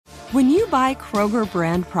When you buy Kroger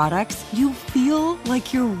brand products, you feel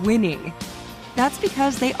like you're winning. That's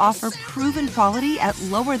because they offer proven quality at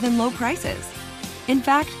lower than low prices. In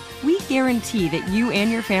fact, we guarantee that you and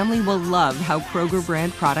your family will love how Kroger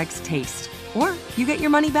brand products taste, or you get your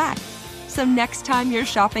money back. So next time you're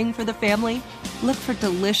shopping for the family, look for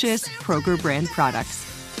delicious Kroger brand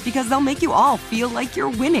products, because they'll make you all feel like you're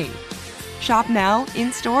winning. Shop now,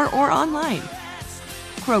 in-store, or online.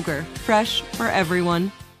 Kroger, fresh for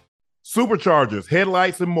everyone. Superchargers,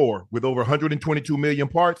 headlights, and more. With over 122 million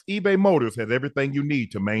parts, eBay Motors has everything you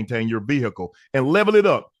need to maintain your vehicle and level it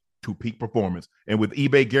up to peak performance. And with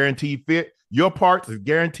eBay Guaranteed Fit, your parts is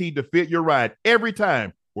guaranteed to fit your ride every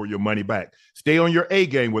time or your money back. Stay on your A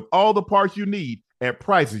game with all the parts you need at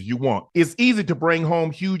prices you want. It's easy to bring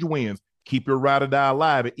home huge wins. Keep your ride or die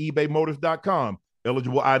alive at ebaymotors.com.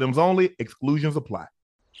 Eligible items only. Exclusions apply.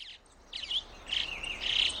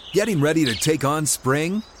 Getting ready to take on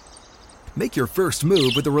spring? Make your first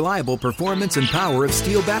move with the reliable performance and power of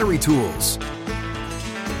Steel battery tools.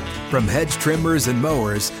 From hedge trimmers and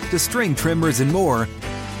mowers to string trimmers and more,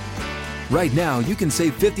 right now you can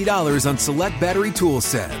save $50 on select battery tool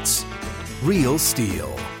sets. Real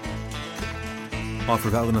Steel.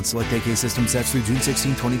 Offer valid on select AK system sets through June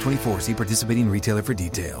 16, 2024. See participating retailer for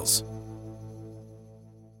details.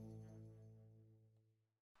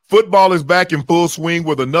 Football is back in full swing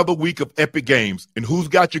with another week of epic games. And who's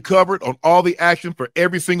got you covered on all the action for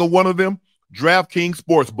every single one of them? DraftKings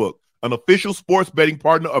Sportsbook, an official sports betting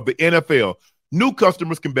partner of the NFL. New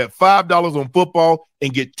customers can bet $5 on football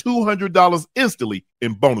and get $200 instantly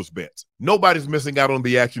in bonus bets. Nobody's missing out on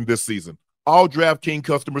the action this season. All DraftKings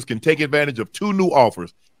customers can take advantage of 2 new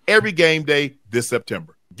offers every game day this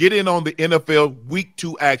September. Get in on the NFL Week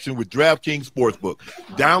 2 action with DraftKings Sportsbook.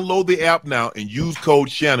 Download the app now and use code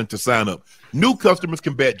Shannon to sign up. New customers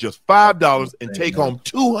can bet just $5 and take home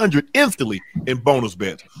 $200 instantly in bonus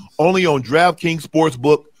bets. Only on DraftKings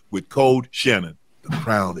Sportsbook with code Shannon. The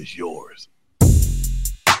crown is yours.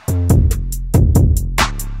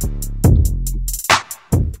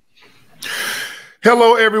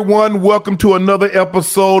 Hello, everyone. Welcome to another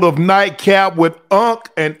episode of Nightcap with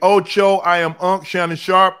Unc and Ocho. I am Unc Shannon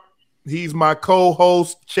Sharp. He's my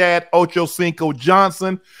co-host, Chad Ocho Cinco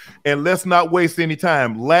Johnson. And let's not waste any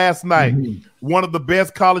time. Last night, one of the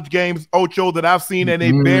best college games, Ocho, that I've seen in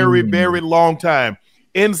a very, very long time.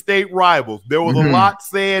 In-state rivals. There was a lot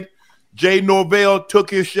said. Jay Norvell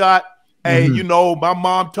took his shot. Hey, you know, my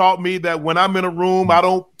mom taught me that when I'm in a room,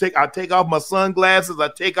 I take off my sunglasses,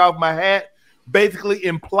 I take off my hat. Basically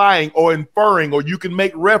implying or inferring, or you can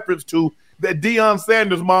make reference to that Deion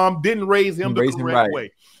Sanders' mom didn't raise him the correct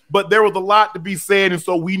way. But there was a lot to be said, and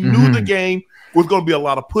so we knew the game was going to be a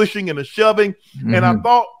lot of pushing and a shoving, and I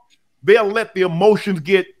thought they'll let the emotions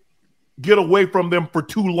get away from them for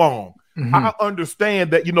too long. I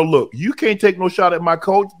understand that, you know, look, you can't take no shot at my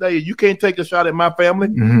coach today. You can't take a shot at my family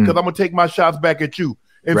because I'm going to take my shots back at you.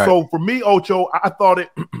 And so for me, Ocho, I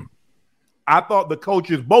thought the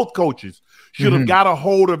coaches, both coaches, should have got a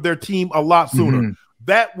hold of their team a lot sooner.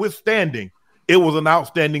 That withstanding, it was an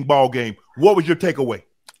outstanding ball game. What was your takeaway?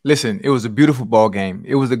 Listen, it was a beautiful ball game.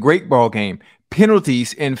 It was a great ball game.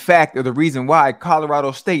 Penalties, in fact, are the reason why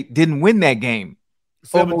Colorado State didn't win that game.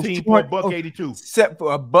 17 for $182. Set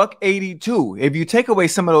for $182. If you take away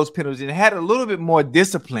some of those penalties and had a little bit more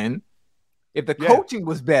discipline, if the coaching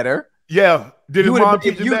was better. Yeah. Did his mom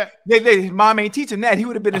teach him that? His mom ain't teaching that. He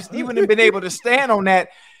wouldn't have been able to stand on that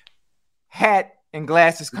hat and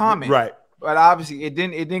glasses comment. Right. But obviously it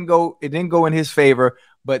didn't go in his favor.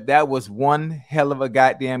 But that was one hell of a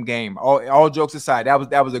goddamn game. All jokes aside,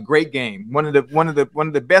 that was a great game. One of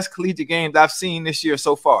the best collegiate games I've seen this year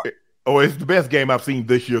so far. Oh, it's the best game I've seen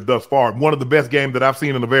this year thus far. One of the best games that I've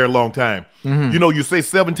seen in a very long time. You know, you say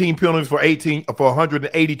 17 penalties for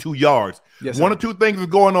 182 yards. Yes, one of two things is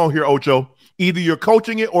going on here, Ocho. Either you're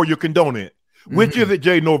coaching it or you're condoning it. Which is it,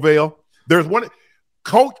 Jay Norvell? There's one.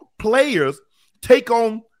 Players take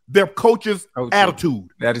on their coach's attitude.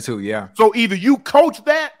 Attitude, yeah. So either you coach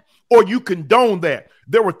that or you condone that.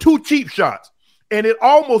 There were 2 cheap shots, and it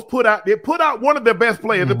almost put out one of their best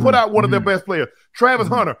players. It put out one of their best players, Travis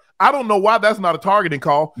Hunter. I don't know why that's not a targeting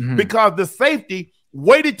call because the safety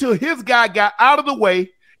waited till his guy got out of the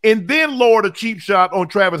way and then lowered a cheap shot on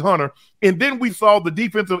Travis Hunter. And then we saw the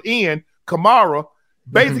defensive end, Kamara,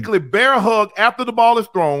 basically bear hug after the ball is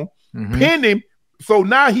thrown, pin him. So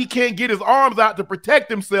now he can't get his arms out to protect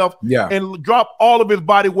himself and drop all of his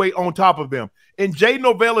body weight on top of them. And Jay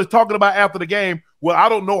Novell is talking about after the game, well, I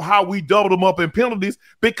don't know how we doubled them up in penalties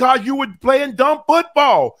because you were playing dumb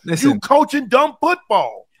football. Listen, you coaching dumb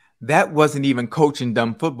football. That wasn't even coaching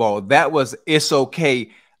dumb football. That was, it's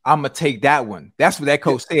okay. I'm gonna take that one. That's what that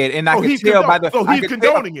coach said, and I So can he's tell by the. so he's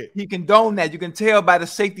condoning it. He condoned that. You can tell by the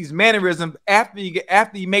safety's mannerism after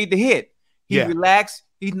he made the hit. He relaxed.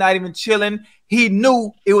 He's not even chilling. He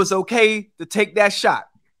knew it was okay to take that shot.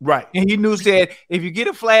 Right. And he knew, said, if you get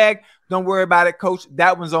a flag, don't worry about it, coach.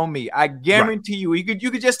 That one's on me. I guarantee you. You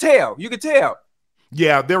could just tell. You could tell.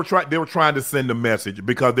 Yeah, they were trying to send a message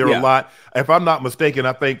because there were a lot. If I'm not mistaken,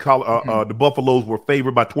 I think the Buffaloes were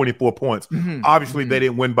favored by 24 points. Obviously, they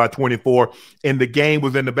didn't win by 24, and the game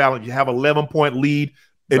was in the balance. You have 11-point lead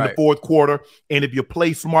in the fourth quarter, and if you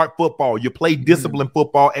play smart football, you play disciplined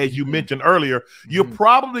football, as you mentioned earlier, you're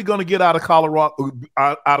probably going to get out of Colorado,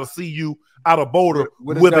 out of CU, out of Boulder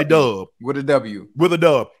with a dub. With a W. With a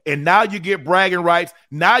dub. And now you get bragging rights.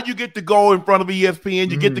 Now you get to go in front of ESPN.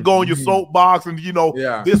 You get to go in your soapbox and,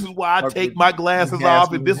 this is why I take my glasses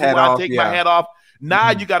off, and this is why I take my hat off.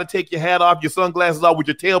 Now you got to take your hat off, your sunglasses off with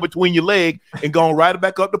your tail between your leg and go right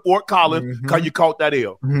back up to Fort Collins because you caught that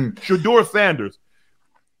L. Shedeur Sanders.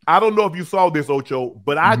 I don't know if you saw this, Ocho,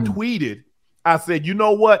 but I tweeted, I said, you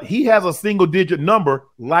know what? He has a single-digit number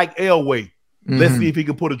like Elway. Let's see if he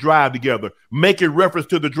can put a drive together. Make a reference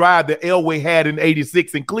to the drive that Elway had in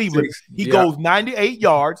 86 in Cleveland. He goes 98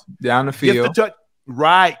 yards. Down the field.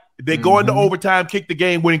 Right. They go into overtime, kick the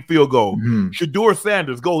game-winning field goal. Shedeur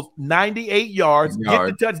Sanders goes 98 yards, get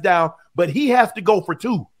the touchdown, but he has to go for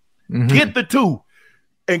two. Get the two.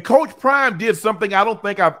 And Coach Prime did something I don't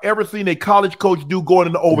think I've ever seen a college coach do going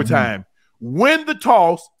into overtime. Win the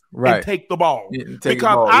toss and take the ball.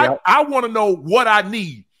 Because I want to know what I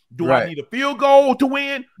need. Do I need a field goal to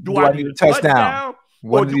win? Do I need a touchdown?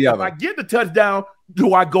 One or the other. If I get the touchdown,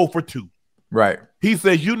 do I go for two? Right. He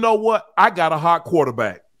says, you know what? I got a hot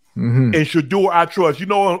quarterback. And Shedeur, I trust.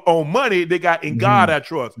 On money, they got in God, I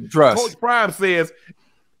trust. Coach Prime says,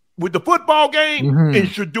 with the football game, in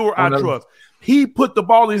Shedeur, I trust. He put the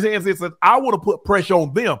ball in his hands and says, I want to put pressure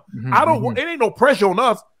on them. I don't want, it ain't no pressure on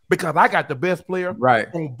us because I got the best player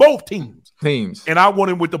on both teams. And I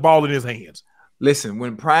want him with the ball in his hands. Listen,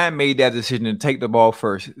 when Prime made that decision to take the ball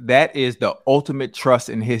first, that is the ultimate trust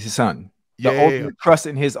in his son. The ultimate trust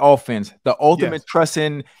in his offense. The ultimate trust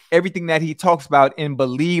in everything that he talks about and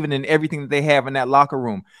believing in everything that they have in that locker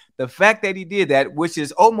room. The fact that he did that, which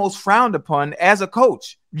is almost frowned upon as a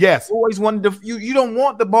coach. Yes. Always wanted to, you don't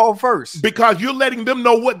want the ball first. Because you're letting them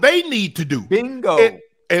know what they need to do. Bingo.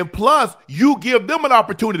 And plus, you give them an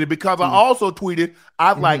opportunity because I also tweeted,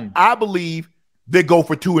 I believe they go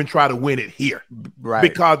for two and try to win it here. Right.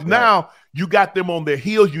 Because now you got them on their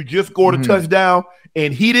heels. You just scored a touchdown,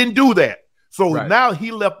 and he didn't do that. So now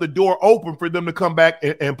he left the door open for them to come back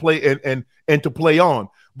and play and to play on.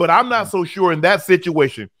 But I'm not so sure in that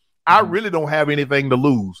situation. I really don't have anything to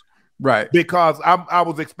lose. Right. Because I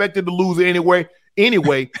was expected to lose anyway.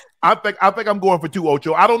 I think I'm going for two,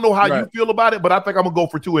 Ocho. I don't know how you feel about it, but I think I'm gonna go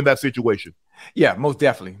for two in that situation. Yeah, most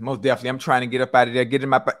definitely. I'm trying to get up out of there, get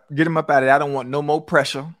him up out of there. I don't want no more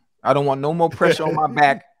pressure. On my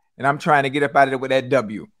back, and I'm trying to get up out of there with that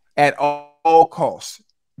W at all costs.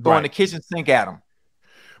 Throwing the kitchen sink at him.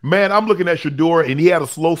 Man, I'm looking at Shedeur, and he had a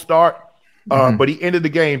slow start, but he ended the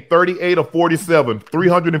game 38 of 47,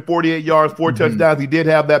 348 yards, 4 touchdowns. He did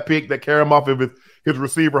have that pick that carried him off of his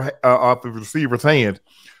receiver's hands.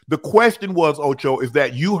 The question was, Ocho, is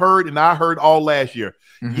that you heard and I heard all last year.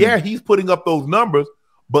 Yeah, he's putting up those numbers,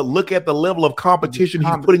 but look at the level of competition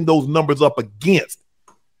he's putting those numbers up against.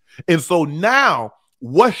 And so now,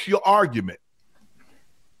 what's your argument?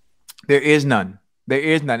 There is none.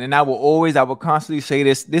 And I will constantly say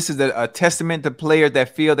this. This is a testament to players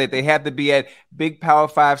that feel that they have to be at big Power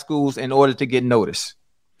 5 schools in order to get noticed.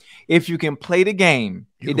 If you can play the game,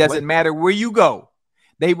 it doesn't matter where you go.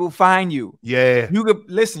 They will find you. Yeah. You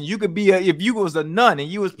could be if you was a nun and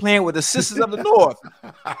you was playing with the Sisters of the North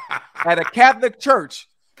at a Catholic church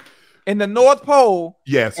in the North Pole.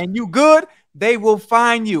 Yes. And you good, they will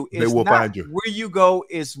find you. They will find you. Where you go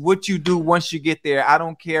is what you do once you get there. I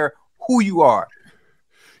don't care who you are.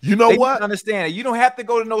 You know what? Understand it. You don't have to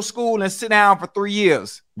go to no school and sit down for 3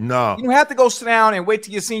 years. No. You don't have to go sit down and wait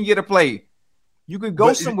till your senior year to play. You could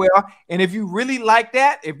go somewhere, and if you really like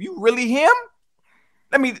that, if you really him,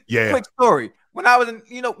 quick story. When I was in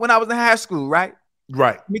high school, right?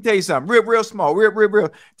 Right. Let me tell you something, real small, real.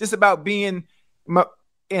 Just about being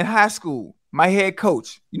in high school. My head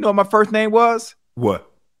coach. You know what my first name was?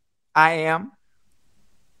 What? I am.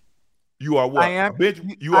 You are what? I am.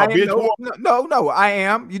 You are bitch. No. I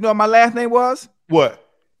am. You know what my last name was? What?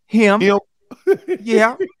 Him.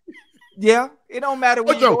 Yeah. It don't matter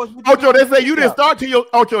what Ocho, they say you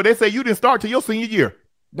didn't start till your senior year.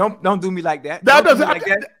 Don't do me like that. That Don't do doesn't. me like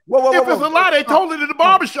that. Whoa, If it's a lie, they told it in the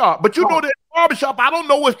barbershop. But you know that in the barbershop, I don't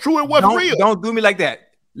know what's true and what's real. Don't do me like that.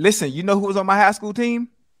 Listen, you know who was on my high school team?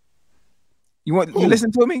 You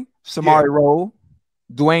listen to me? Samari Rowe,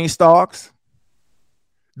 Dwayne Starks.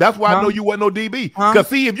 That's why I know you wasn't no DB. Because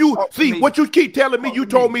see, if you what you keep telling me, you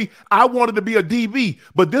told me I wanted to be a DB.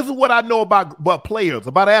 But this is what I know about players,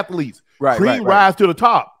 about athletes. Cream rise to the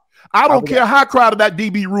top. I don't care how crowded that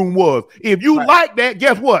DB room was. If you like that,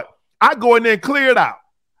 guess what? I go in there and clear it out.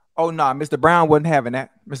 Oh no, Mr. Brown wasn't having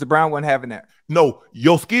that. Mr. Brown wasn't having that. No,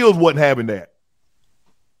 your skills wasn't having that.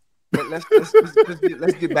 But let's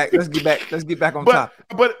get back on top.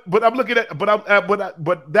 But I'm looking at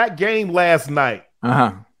but that game last night.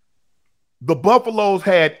 The Buffaloes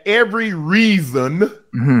had every reason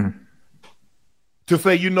to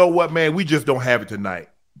say, you know what, man, we just don't have it tonight.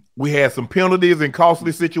 We had some penalties and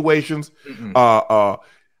costly situations.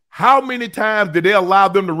 How many times did they allow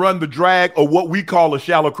them to run the drag or what we call a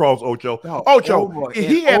shallow cross, Ocho?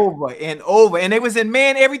 Over and over. And they was in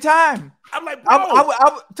man every time. I'm like, bro.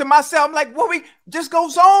 I to myself, I'm like, what we just go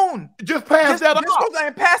zone. Just pass that off. Just go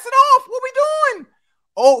and pass it off. What we doing?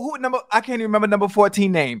 Oh, I can't even remember number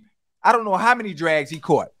 14 name. I don't know how many drags he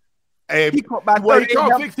caught. He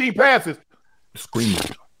caught 16 passes. Screaming.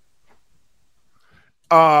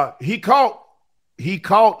 He caught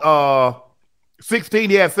 16.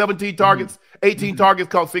 He had 17 targets, 18 targets,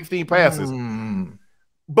 caught 16 passes.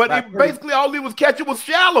 But basically all he was catching was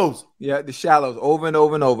shallows. Yeah, the shallows over and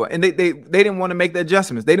over and over. And they didn't want to make the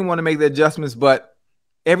adjustments. But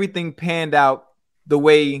everything panned out the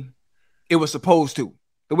way it was supposed to.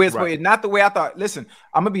 The way it's supposed to, not the way I thought. Listen,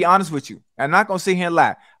 I'm gonna be honest with you. I'm not gonna sit here and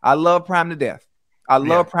lie. I love Prime to death.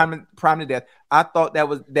 Prime to death. I thought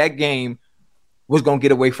that game was gonna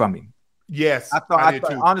get away from me. Yes, I thought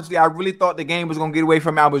honestly, I really thought the game was gonna get away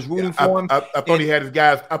from me. I was rooting for him. I thought he had his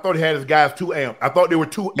guys. I thought he had his guys too amped. I thought they were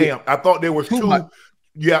too amped. I thought they were too.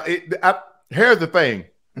 Yeah. Here's the thing: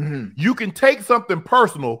 you can take something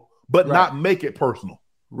personal, but not make it personal.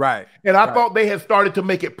 Right. And I thought they had started to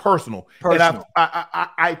make it personal. And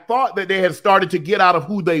I thought that they had started to get out of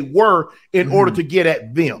who they were in order to get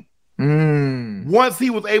at them. Once he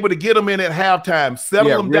was able to get them in at halftime,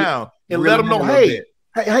 settle them down, and let them know,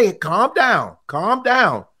 hey, calm down.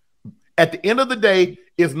 At the end of the day,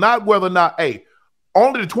 it's not whether or not,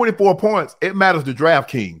 only the 24 points, it matters to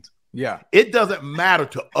DraftKings. Yeah. It doesn't matter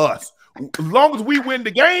to us. As long as we win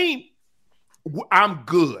the game, I'm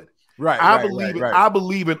good. I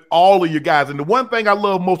believe in all of you guys. And the one thing I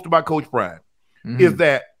love most about Coach Prime is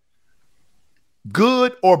that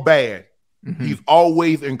good or bad, he's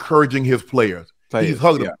always encouraging his players. He's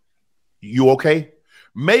hugging them. You okay?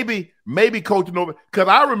 Maybe coaching over, because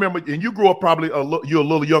I remember, and you grew up probably you're a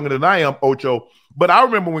little younger than I am, Ocho, but I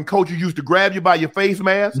remember when coaches used to grab you by your face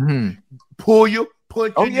mask, pull you,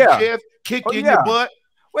 punch you in your chest, kick you in your butt.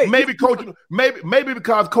 Wait, maybe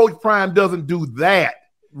because Coach Prime doesn't do that.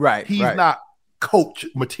 He's not coach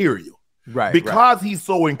material. Because he's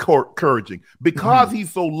so encouraging, because he's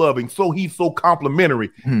so loving, so he's so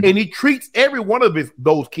complimentary, and he treats every one of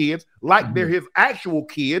those kids like they're his actual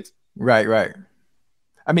kids. Right.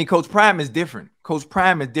 I mean, Coach Prime is different. It's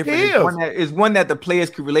one that the players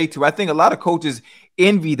can relate to. I think a lot of coaches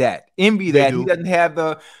envy that. He doesn't have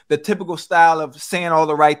the typical style of saying all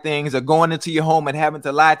the right things or going into your home and having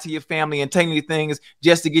to lie to your family and telling you things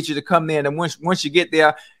just to get you to come there. And once you get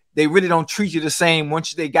there, they really don't treat you the same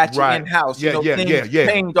once they got you in-house. Things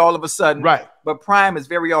change all of a sudden. But Prime is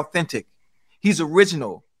very authentic. He's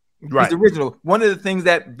original. He's original. One of the things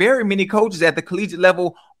that very many coaches at the collegiate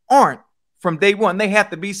level aren't. From day one, they have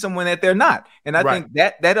to be someone that they're not. And I think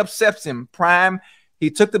that upsets him. Prime, he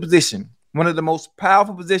took the position, one of the most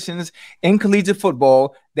powerful positions in collegiate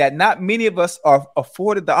football that not many of us are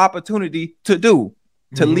afforded the opportunity to do,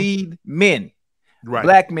 to lead men,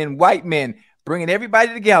 black men, white men, bringing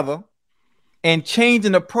everybody together and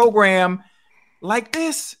changing a program like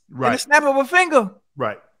this in a snap of a finger.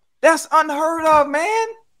 That's unheard of, man.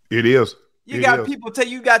 It is. You got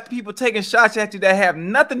people taking shots at you that have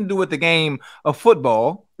nothing to do with the game of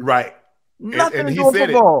football. Nothing to do with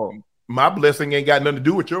football. My blessing ain't got nothing to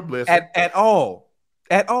do with your blessing. At all.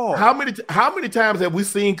 How many times have we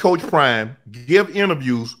seen Coach Prime give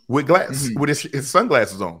interviews with with his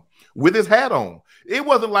sunglasses on, with his hat on? It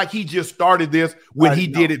wasn't like he just started this when he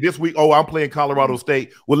did it this week. Oh, I'm playing Colorado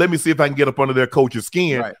State. Well, let me see if I can get up under their coach's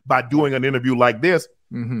skin by doing an interview like this.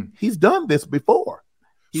 He's done this before.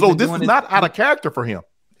 So this is not out of character for him.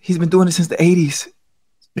 He's been doing it since the 80s,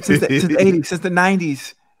 since the 80s, since the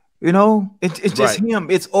 90s. You know, it's just him.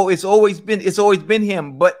 It's always been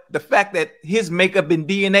him. But the fact that his makeup and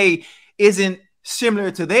DNA isn't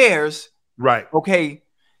similar to theirs, Right. okay,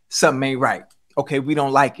 something ain't right. Okay, we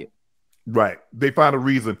don't like it. Right. They find a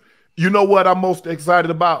reason. You know what I'm most excited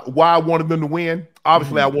about? Why I wanted them to win?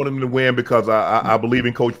 Obviously, I wanted them to win because I believe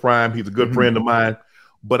in Coach Prime. He's a good friend of mine.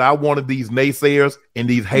 But I wanted these naysayers and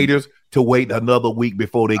these haters to wait another week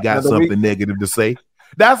before they got something negative to say.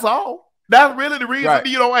 That's all. That's really the reason. Right.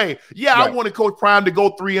 You know, hey, I wanted Coach Prime to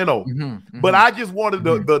go 3-0. But I just wanted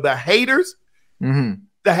the haters to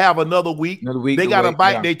have another week. They got to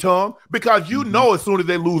bite their tongue because you know as soon as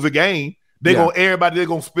they lose a game, they're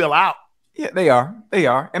gonna spill out. Yeah, they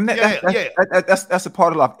are. And that's a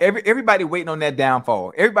part of life. Everybody waiting on that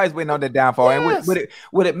downfall. Everybody's waiting on that downfall. Yes. And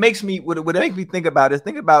what it makes me think about is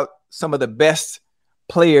think about some of the best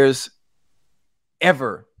players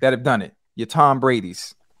ever that have done it. Your Tom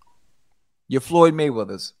Brady's, your Floyd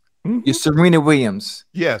Mayweather's, your Serena Williams.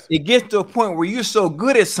 Yes. It gets to a point where you're so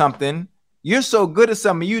good at something, you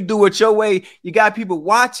do it your way. You got people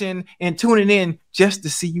watching and tuning in just to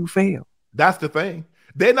see you fail. That's the thing.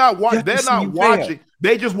 They're not watching.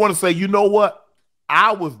 They just want to say, you know what?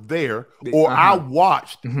 I was there, or I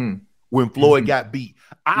watched when Floyd got beat.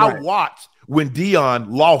 I watched when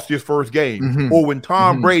Dion lost his first game, or when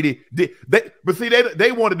Tom Brady did. But see,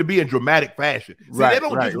 they wanted to be in dramatic fashion. See, they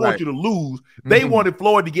don't just want you to lose. They wanted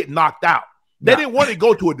Floyd to get knocked out. They didn't want to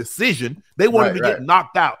go to a decision. They wanted to get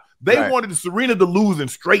knocked out. They wanted Serena to lose in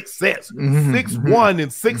straight sets, 6-1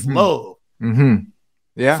 and 6-love.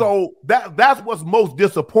 Yeah. So that's what's most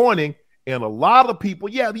disappointing. And a lot of people,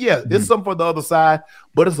 it's something for the other side,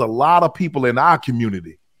 but it's a lot of people in our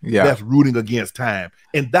community that's rooting against time.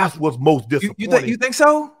 And that's what's most disappointing. You think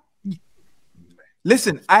so?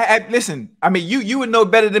 Listen, I mean, you would know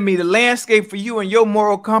better than me. The landscape for you and your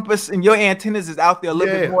moral compass and your antennas is out there a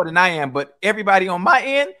little bit more than I am. But everybody on my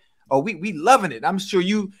end, we loving it. I'm sure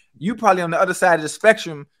you probably on the other side of the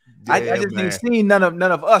spectrum. I just ain't seen none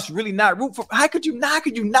of us really not root for. How could you not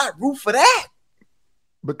root for that?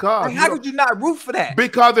 Because how could you not root for that?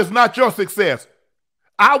 Because it's not your success.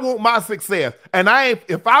 I want my success, and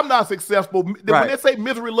if I'm not successful, when they say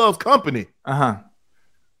misery loves company, why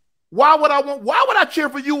would I cheer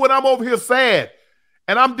for you when I'm over here sad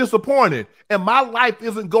and I'm disappointed and my life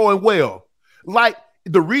isn't going well? Like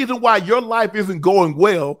the reason why your life isn't going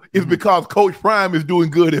well is because Coach Prime is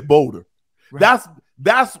doing good at Boulder. Right.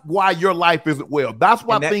 That's why your life isn't well. That's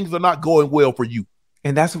why things are not going well for you.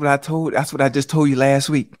 And that's what I just told you last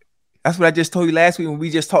week. That's what I just told you last week when we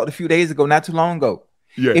just talked a few days ago, not too long ago.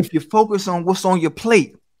 Yeah. If you focus on what's on your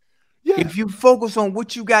plate, if you focus on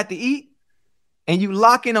what you got to eat and you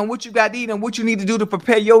lock in on what you got to eat and what you need to do to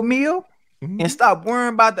prepare your meal and stop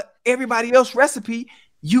worrying about everybody else's recipe,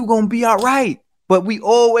 you going to be all right. But we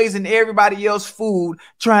always in everybody else's food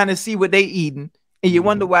trying to see what they eating. And you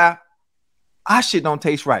wonder why our shit don't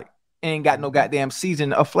taste right. Ain't got no goddamn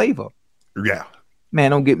season or flavor. Yeah.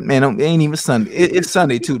 Man, it ain't even Sunday. It's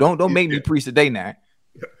Sunday too. Don't make me preach today now.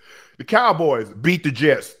 The Cowboys beat the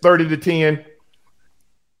Jets 30-10.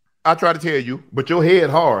 I try to tell you, but your head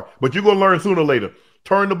hard. But you're gonna learn sooner or later.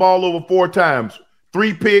 Turn the ball over 4 times,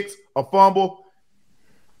 3 picks, a fumble.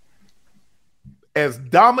 As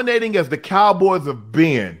dominating as the Cowboys have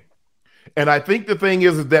been, and I think the thing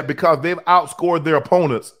is that because they've outscored their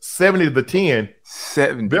opponents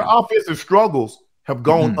 70-10, their offensive struggles have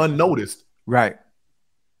gone unnoticed. Right.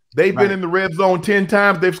 They've been in the red zone 10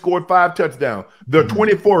 times. They've scored 5 touchdowns. They're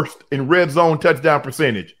 21st in red zone touchdown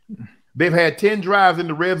percentage. They've had 10 drives in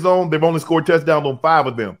the red zone. They've only scored touchdowns on 5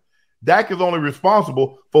 of them. Dak is only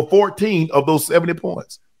responsible for 14 of those 70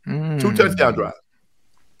 points. 2 touchdown drives.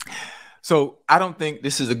 So I don't think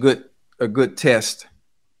this is a good test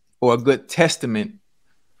or a good testament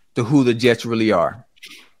to who the Jets really are.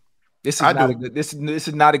 This is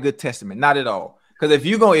not a good testament, not at all. Because if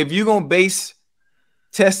you're gonna base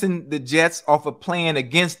testing the Jets off of playing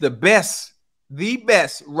against the best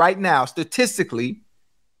right now, statistically,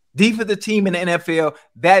 defensive team in the NFL,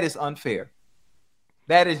 that is unfair.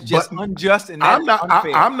 That is just unjust and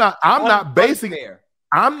unfair. I'm not basing it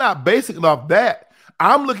off that.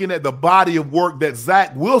 I'm looking at the body of work that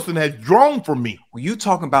Zach Wilson has drawn from me. Well, you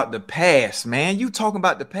talking about the past, man. You talking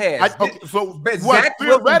about the past.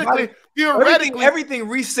 Theoretically, everything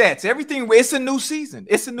resets. It's a new season.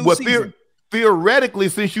 Season. Theoretically,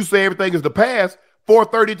 since you say everything is the past,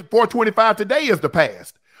 4:30 to 4:25 today is the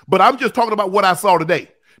past. But I'm just talking about what I saw today.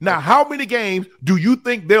 Now, how many games do you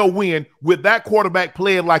think they'll win with that quarterback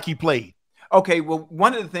playing like he played? Okay, well,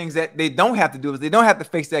 one of the things that they don't have to do is they don't have to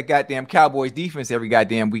face that goddamn Cowboys defense every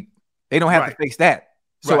goddamn week. They don't have to face that.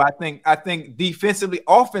 So Right. I think defensively,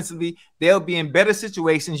 offensively, they'll be in better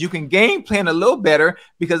situations. You can game plan a little better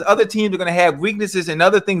because other teams are going to have weaknesses and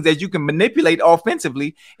other things that you can manipulate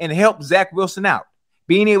offensively and help Zach Wilson out.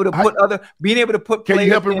 Being able to put Can you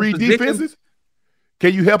players help him in read positions. defenses?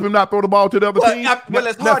 Can you help him not throw the ball to the other team?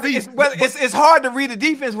 It's hard to read the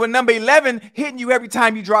defense when number 11 hitting you every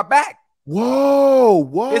time you drop back.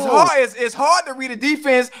 Whoa. It's hard to read a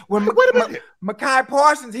defense when Wait a minute. Mekhi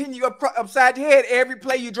Parsons hitting you upside your head every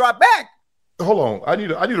play you drop back. Hold on. I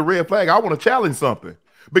need a red flag. I want to challenge something.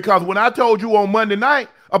 Because when I told you on Monday night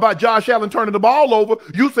about Josh Allen turning the ball over,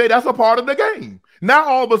 you say that's a part of the game. Now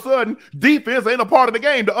all of a sudden, defense ain't a part of the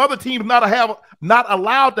game. The other team's not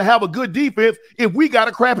allowed to have a good defense if we got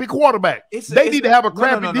a crappy quarterback. They need to have a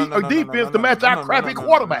crappy defense to match our crappy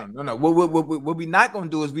quarterback. No. What we're not going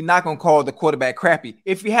to do is we're not going to call the quarterback crappy.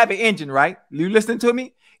 If you have an engine, right? You listening to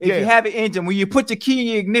me? If you have an engine, when you put your key in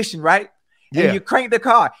your ignition, right? And you crank the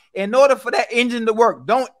car. In order for that engine to work,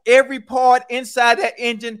 don't every part inside that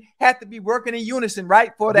engine have to be working in unison,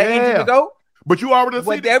 right? For that engine to go? But you already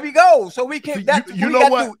see there we go. So we can you know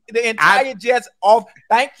what? The entire jets off.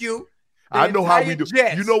 Thank you. I know how we do.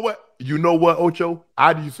 Jets. You know what, Ocho?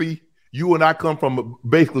 You and I come from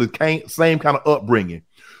basically same kind of upbringing.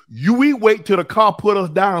 We wait till the car put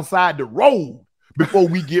us downside the road before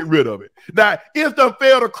we get rid of it. Now, if they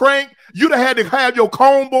fail to crank, you'd have had to have your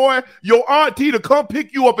homeboy, your auntie to come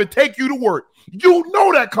pick you up and take you to work. You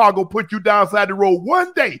know that car gonna put you downside the road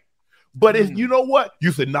one day. But it's, you know what?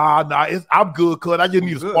 You said, nah, I'm good, cuz I just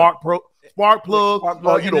need a spark plug,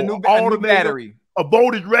 alternator, battery, a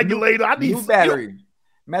voltage regulator. I need new battery.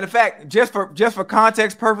 Matter of fact, just for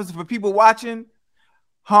context purposes for people watching,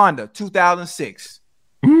 Honda 2006.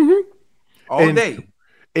 Mm-hmm. All day.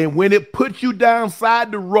 And when it puts you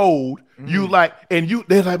downside the road, you like,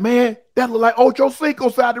 they're like, man, that look like Ocho Cinco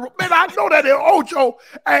side the road. Man, I know that is Ocho.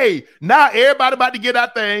 Hey, now everybody about to get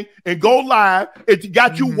that thing and go live. It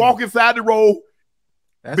got you walking side the road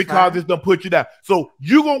because it's gonna put you down. So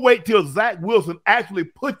you're gonna wait till Zach Wilson actually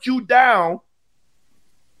put you down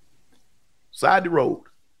side the road.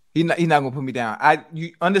 He's not gonna put me down.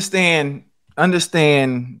 You understand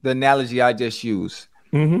the analogy I just used.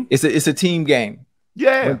 Mm-hmm. It's a team game.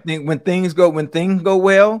 Yeah. When things go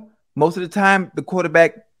well, most of the time the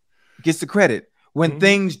quarterback gets the credit. When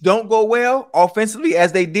things don't go well offensively,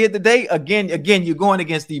 as they did today, again, you're going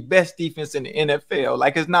against the best defense in the NFL.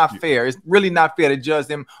 Like, it's not fair. It's really not fair to judge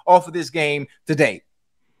them off of this game today.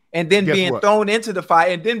 And then being thrown into the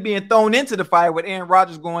fire, with Aaron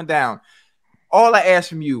Rodgers going down. All I ask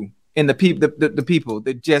from you and the people,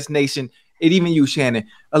 the Jets Nation, and even you, Shannon,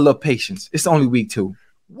 a little patience. It's only week 2.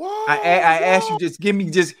 Whoa, I ask you,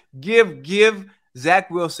 give Zach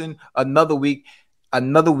Wilson another week.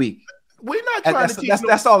 We're not trying to teach.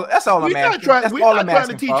 That's all I'm asking.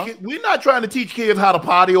 We're not trying to teach kids how to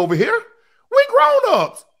potty over here. We grown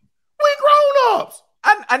ups.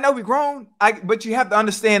 I know we're grown. But you have to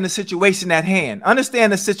understand the situation at hand.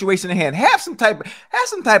 Have some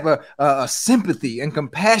type of sympathy and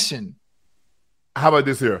compassion. How about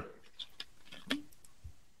this here?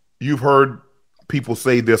 You've heard people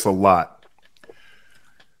say this a lot.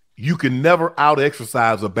 You can never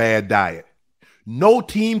out-exercise a bad diet. No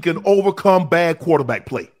team can overcome bad quarterback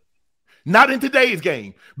play. Not in today's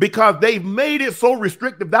game, because they've made it so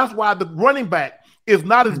restrictive. That's why the running back is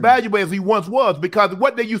not as valuable as he once was, because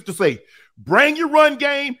what they used to say, bring your run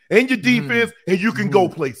game and your defense and you can go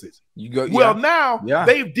places. Now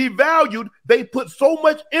they've devalued. They put so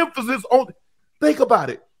much emphasis on, think about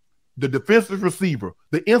it. The defensive receiver,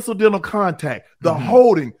 the incidental contact, the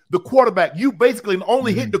holding, the quarterback. You basically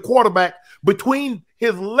only hit the quarterback between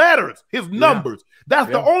his letters, his numbers. That's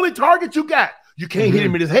the only target you got. You can't hit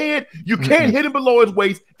him in his head. You can't hit him below his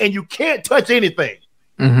waist, and you can't touch anything.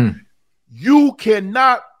 You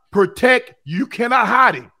cannot protect. You cannot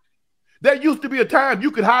hide him. There used to be a time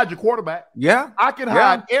you could hide your quarterback. I can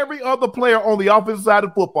hide every other player on the offensive side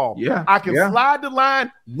of football. I can slide the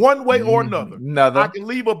line one way or another. I can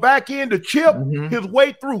leave a back end to chip his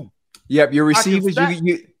way through. Your receivers,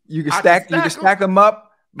 you can stack them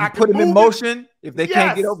up. You put them in motion if they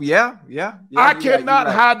can't get over. I cannot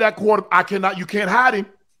hide that quarter. I cannot. You can't hide him.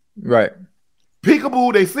 Right.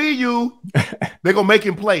 Peekaboo, they see you. They're gonna make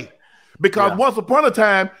him play. Because once upon a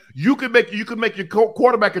time, you could make your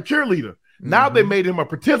quarterback a cheerleader. Now they made him a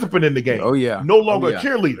participant in the game. No longer a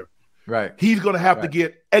cheerleader. Right. He's going to have to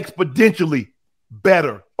get exponentially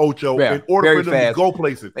better, Ocho, in order for them to go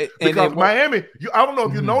places. Because Miami, I don't know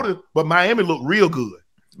if you noticed, but Miami looked real good.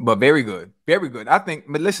 But very good. Very good. I think,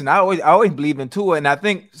 but listen, I always believe in Tua, and I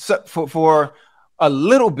think for a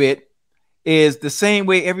little bit is the same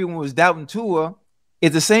way everyone was doubting Tua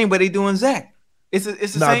is the same way they doing Zach. It's the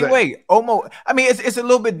same way. Almost. I mean, it's a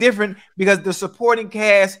little bit different because the supporting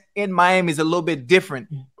cast in Miami is a little bit different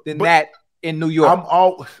than that in New York.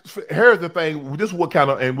 Here's the thing. This is what kind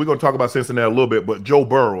of, and we're going to talk about Cincinnati a little bit, but Joe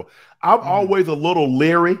Burrow, I'm always a little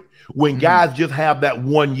leery when guys just have that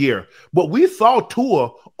 1 year. But we saw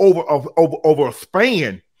Tua over a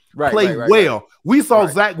span play well. Right. We saw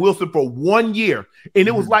Zach Wilson for 1 year, and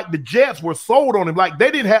it was like the Jets were sold on him. Like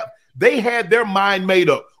they had their mind made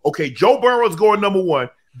up. Okay, Joe Burrow is going number one.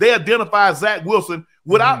 They identified Zach Wilson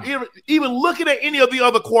without even looking at any of the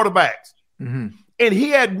other quarterbacks. And he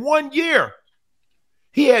had 1 year.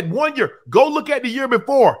 He had 1 year. Go look at the year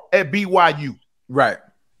before at BYU. Right.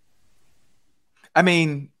 I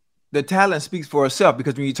mean, the talent speaks for itself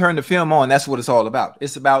because when you turn the film on, that's what it's all about.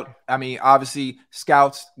 It's about, I mean, obviously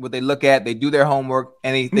scouts, what they look at, they do their homework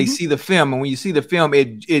and they see the film. And when you see the film,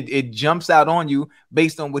 it jumps out on you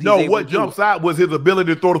based on what he's able to do. What jumps out was his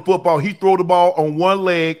ability to throw the football. He threw the ball on one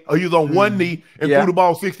leg or he was on one knee and threw the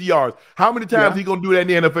ball 60 yards. How many times he going to do that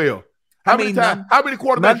in the NFL? How many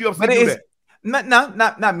quarterbacks you have seen do that?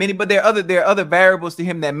 Not many, but there are other variables to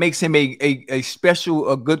him that makes him a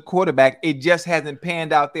good quarterback. It just hasn't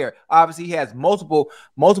panned out there. Obviously, he has multiple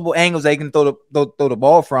angles that he can throw the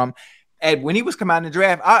ball from. And when he was coming out in the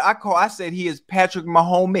draft, I said he is Patrick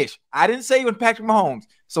Mahomes-ish. I didn't say he was Patrick Mahomes,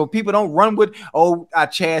 so people don't run with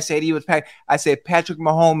Chad said he was Patrick. I said Patrick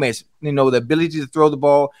Mahomes. You know, the ability to throw the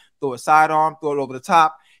ball, throw a sidearm, throw it over the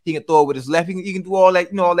top. He can throw it with his left. He can do all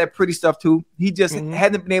that, all that pretty stuff too. He just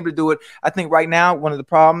hasn't been able to do it. I think right now, one of the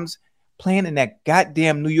problems playing in that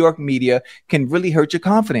goddamn New York media can really hurt your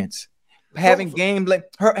confidence. Having games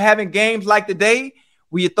like today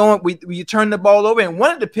where you turn the ball over, and one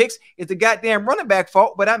of the picks is the goddamn running back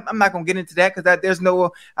fault. But I'm not gonna get into that because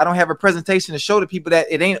I don't have a presentation to show the people that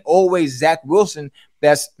it ain't always Zach Wilson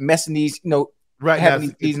that's messing these,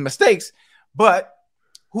 having these mistakes. But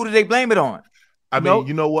who do they blame it on? I mean,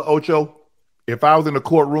 you know what, Ocho? If I was in the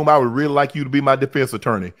courtroom, I would really like you to be my defense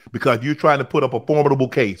attorney because you're trying to put up a formidable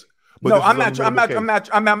case. But I'm not trying to put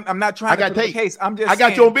up a case. I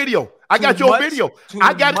got you on video. I got you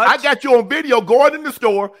on video going in the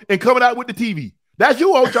store and coming out with the TV. That's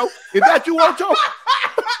you, Ocho. Is that you, Ocho?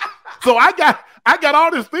 So I got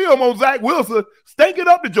all this film on Zach Wilson stinking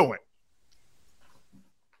up the joint.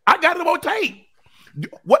 I got it on tape.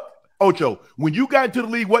 What, Ocho? When you got into the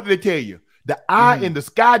league, what did they tell you? The eye in the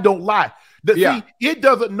sky don't lie. See, it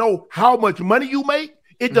doesn't know how much money you make.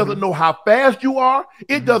 It doesn't know how fast you are.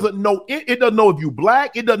 It doesn't know. It doesn't know if you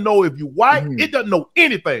black. It doesn't know if you white. It doesn't know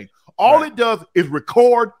anything. All it does is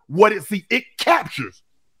record what it sees. It captures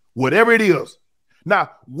whatever it is. Now,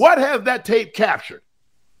 what has that tape captured?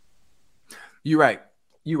 You're right.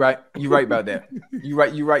 You're right about that. You're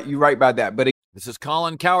right about that. But this is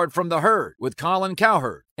Colin Cowherd from The Herd with Colin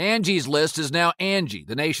Cowherd. Angie's List is now Angie,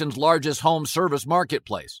 the nation's largest home service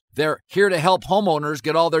marketplace. They're here to help homeowners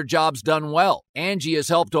get all their jobs done well. Angie has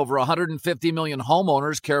helped over 150 million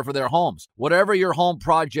homeowners care for their homes. Whatever your home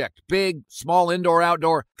project, big, small, indoor,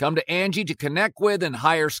 outdoor, come to Angie to connect with and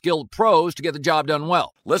hire skilled pros to get the job done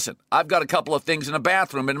well. Listen, I've got a couple of things in a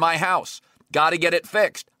bathroom in my house. Got to get it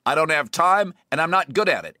fixed. I don't have time, and I'm not good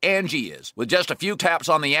at it. Angie is. With just a few taps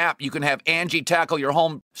on the app, you can have Angie tackle your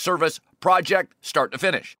home service project start to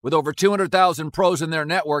finish. With over 200,000 pros in their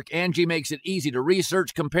network, Angie makes it easy to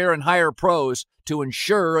research, compare, and hire pros to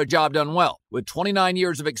ensure a job done well. With 29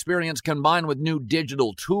 years of experience combined with new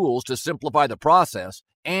digital tools to simplify the process,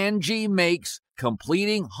 Angie makes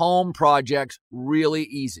completing home projects really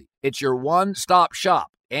easy. It's your one-stop shop.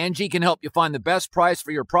 Angie can help you find the best price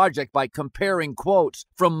for your project by comparing quotes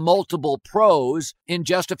from multiple pros in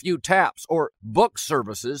just a few taps or book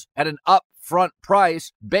services at an upfront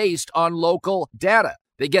price based on local data.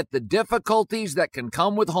 They get the difficulties that can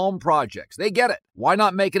come with home projects. They get it. Why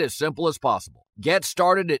not make it as simple as possible? Get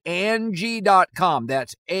started at Angie.com.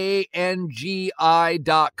 That's ANGI.com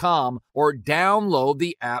or download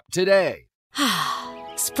the app today.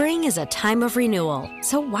 Spring is a time of renewal,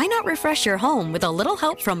 so why not refresh your home with a little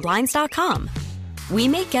help from Blinds.com? We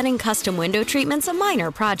make getting custom window treatments a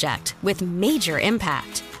minor project with major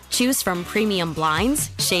impact. Choose from premium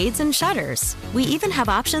blinds, shades, and shutters. We even have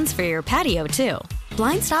options for your patio, too.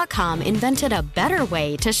 Blinds.com invented a better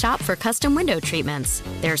way to shop for custom window treatments.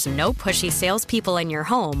 There's no pushy salespeople in your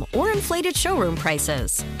home or inflated showroom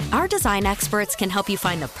prices. Our design experts can help you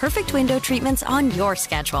find the perfect window treatments on your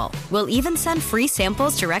schedule. We'll even send free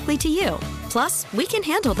samples directly to you. Plus, we can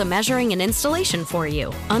handle the measuring and installation for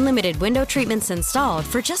you. Unlimited window treatments installed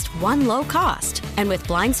for just one low cost. And with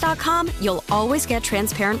Blinds.com, you'll always get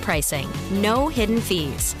transparent pricing. No hidden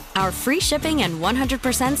fees. Our free shipping and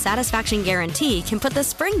 100% satisfaction guarantee can put the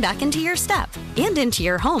spring back into your step and into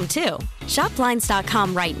your home, too. Shop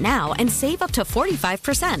Blinds.com right now and save up to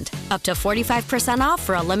 45%. Up to 45% off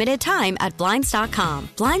for a limited time at Blinds.com.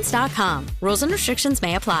 Blinds.com. Rules and restrictions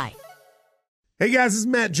may apply. Hey guys, this is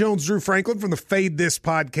Matt Jones, Drew Franklin from the Fade This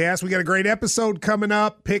podcast. We got a great episode coming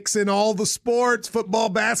up, picks in all the sports, football,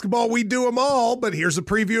 basketball, we do them all, but here's a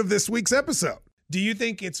preview of this week's episode. Do you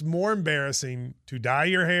think it's more embarrassing to dye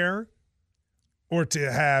your hair or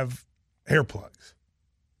to have hair plugs?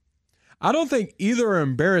 I don't think either are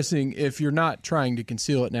embarrassing if you're not trying to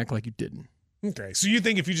conceal it and act like you didn't. Okay, so you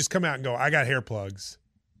think if you just come out and go, I got hair plugs.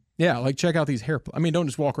 Yeah, like check out these hair plugs. I mean, don't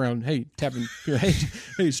just walk around, hey, tapping,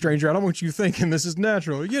 hey, stranger, I don't want you thinking this is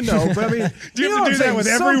natural, but I mean. Do you have to do that with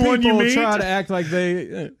everyone you meet? Try to act like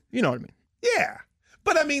they, you know what I mean? Yeah,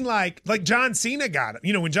 but I mean, like John Cena got it.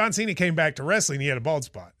 You know, when John Cena came back to wrestling, he had a bald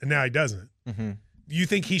spot, and now he doesn't. Mm-hmm. You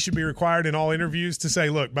think he should be required in all interviews to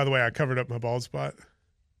say, look, by the way, I covered up my bald spot?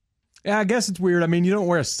 Yeah, I guess it's weird. I mean, you don't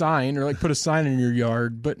wear a sign or like put a sign in your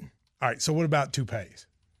yard, but. All right, so what about toupees?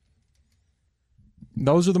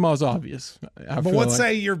 Those are the most obvious. But let's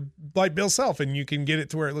say you're like Bill Self and you can get it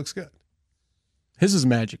to where it looks good. His is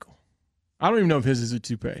magical. I don't even know if his is a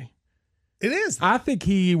toupee. It is. I think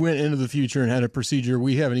he went into the future and had a procedure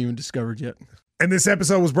we haven't even discovered yet. And this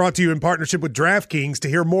episode was brought to you in partnership with DraftKings. To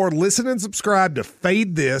hear more, listen and subscribe to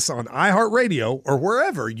Fade This on iHeartRadio or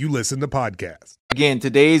wherever you listen to podcasts. Again,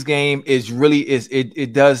 today's game is really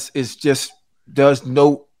does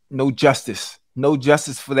no justice. No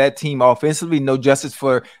justice for that team offensively, no justice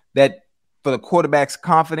for the quarterback's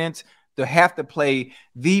confidence to have to play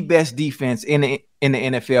the best defense in the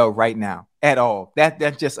NFL right now at all.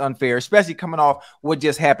 That's just unfair, especially coming off what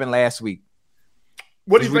just happened last week.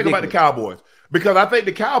 What do you think about the Cowboys? Because I think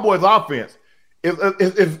the Cowboys offense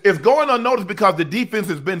is going unnoticed because the defense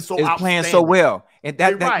has been so playing so well. And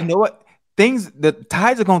that you know what? The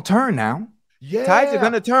tides are gonna turn now. Yeah. Tides are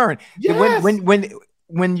gonna turn. Yes.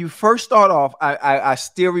 When you first start off, I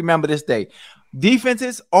still remember this day.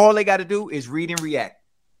 Defenses, all they got to do is read and react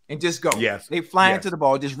and just go. Yes. They fly into the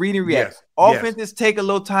ball, just read and react. Yes. Offenses take a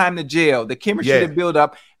little time to gel. The chemistry to build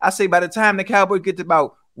up. I say by the time the Cowboys get to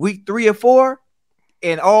about week 3 or 4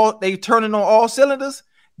 and they turning on all cylinders,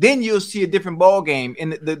 then you'll see a different ball game.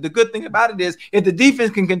 And the good thing about it is if the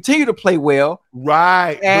defense can continue to play well,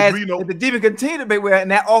 right? If the defense continue to play well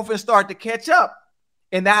and that offense start to catch up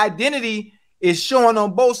and the identity is showing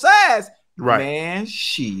on both sides, right? Man,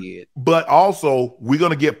 shit. But also, we're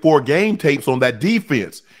going to get 4 game tapes on that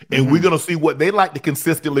defense, and we're going to see what they like to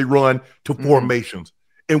consistently run to formations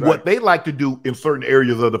and what they like to do in certain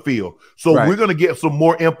areas of the field. So we're going to get some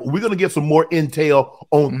more. We're going to get some more intel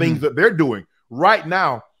on things that they're doing right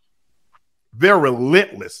now. They're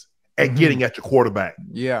relentless at getting at your quarterback.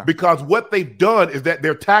 Yeah, because what they've done is that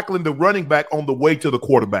they're tackling the running back on the way to the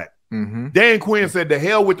quarterback. Dan Quinn said, "The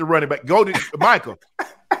hell with the running back. Go to Michael,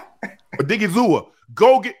 Diggy Zua.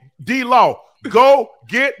 Go get D-Law. Go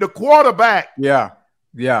get the quarterback." Yeah.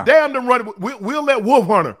 Damn the running. We'll let Wolf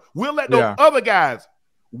Hunter. We'll let those other guys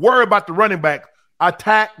worry about the running back.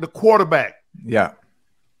 Attack the quarterback. Yeah.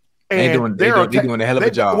 And they're doing a hell of a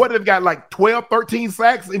job. What, they've got like 12, 13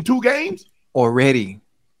 sacks in 2 games already.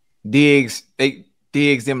 Diggs,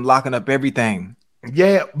 them locking up everything.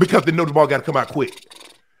 Yeah, because they know the ball got to come out quick.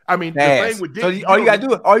 I mean, the thing with Diggs, so all you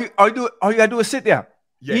gotta do is sit there.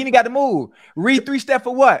 Yeah. You ain't got to move. Read 3 step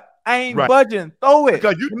for what? I ain't budging. Throw it.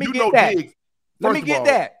 Because Diggs. Let me get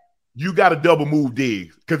that. You got to double move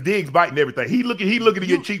Diggs because Diggs biting everything. He looking to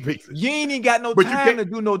get cheap pieces. You ain't even got no time to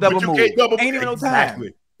do no double move. Ain't even no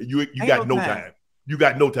time. You got no time. You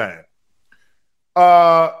got no time.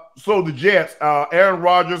 So the Jets, Aaron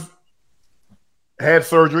Rodgers had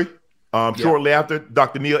surgery. Shortly after,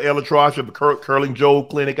 Dr. Neil Elatrosh of the Curling Joe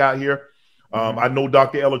Clinic out here. I know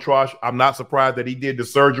Dr. Elatrosh. I'm not surprised that he did the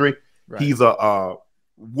surgery. Right. He's a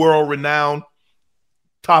world-renowned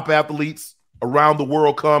top athletes around the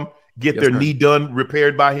world come get their knee done,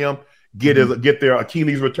 repaired by him, get their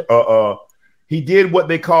Achilles. He did what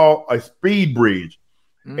they call a speed bridge,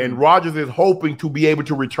 and Rodgers is hoping to be able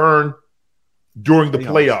to return during the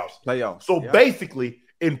playoffs. So basically,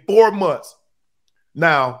 in 4 months.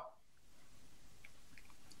 Now,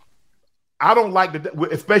 I don't like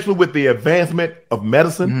especially with the advancement of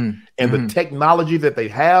medicine and the technology that they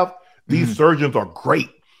have. These surgeons are great.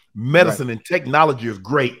 Medicine and technology is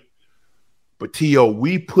great. But T.O.,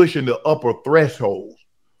 we pushing the upper thresholds.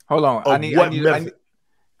 Hold on. I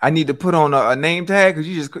need to put on a name tag because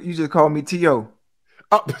you just called me T.O.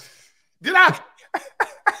 Did I?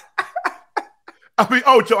 I mean,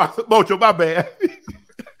 Ocho, my bad.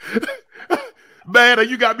 Man,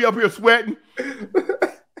 you got me up here sweating.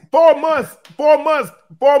 4 months,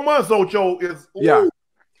 Ocho is ooh. Yeah.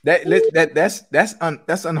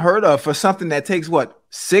 That's unheard of for something that takes what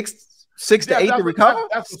 6 to 8 to recover.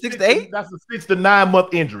 That's 6 to 8. That's a 6 to 9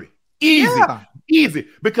 month injury. Easy.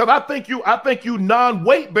 Because I think you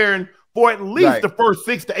non-weight bearing for at least the first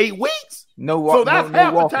 6 to 8 weeks. So that's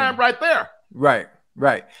half the time right there. Right.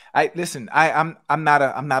 I'm not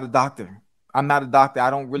a doctor. I'm not a doctor. I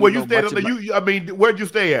don't really. Well, you stay. Where'd you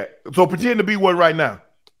stay at? So pretend to be one right now.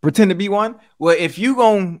 Pretend to be one. Well, if you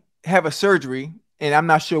gonna have a surgery, and I'm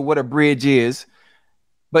not sure what a bridge is,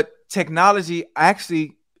 but technology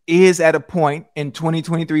actually is at a point in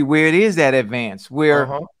 2023 where it is that advanced, where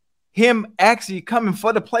him actually coming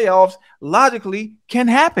for the playoffs logically can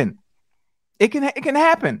happen. It can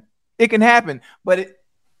happen. It can happen. But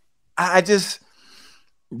that's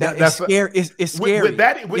scary. It's scary.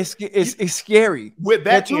 It's scary. With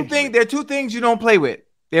that, there are two things you don't play with.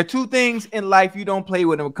 There are two things in life you don't play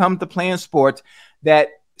with when it comes to playing sports that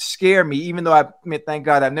scare me. Even though thank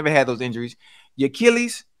God I've never had those injuries. Your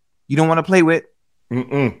Achilles, you don't want to play with.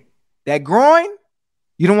 That groin,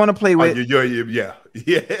 you don't want to play with. Yeah.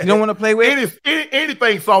 You don't want to play with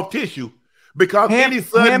anything soft tissue because any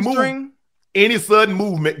sudden movement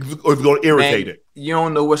is going to irritate it. You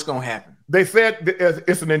don't know what's going to happen. They said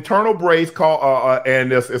it's an internal brace called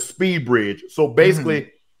and it's a speed bridge. So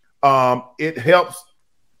basically, it helps.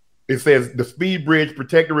 It says the speed bridge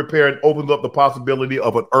protect and repair and opens up the possibility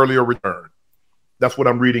of an earlier return. That's what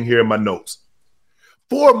I'm reading here in my notes.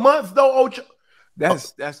 4 months though, Ocho.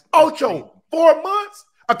 That's Ocho. crazy. 4 months.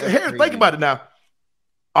 Okay, think about it now.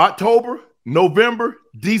 October, November,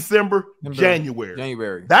 December,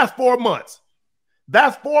 January. That's 4 months.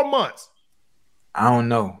 I don't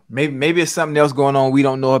know. Maybe it's something else going on we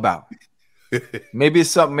don't know about. Maybe it's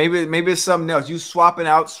something. Maybe it's something else. You swapping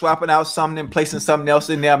out something and placing something else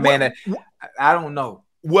in there, man. I don't know.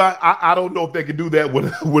 Well, I don't know if they can do that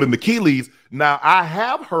with an Achilles. Now, I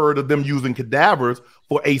have heard of them using cadavers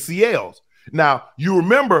for ACLs. Now, you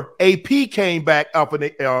remember AP came back up,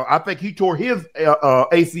 and I think he tore his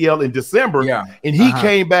ACL in December, and he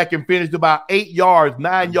came back and finished about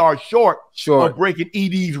 9 yards short of breaking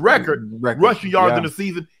ED's record rushing yards in the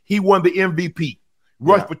season. He won the MVP.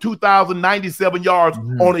 Rushed for 2,097 yards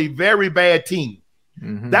on a very bad team.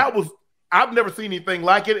 I've never seen anything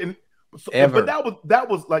like it. And but that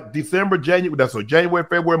was like December, January. That's so January,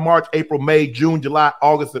 February, March, April, May, June, July,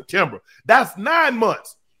 August, September. That's 9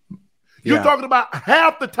 months. You're talking about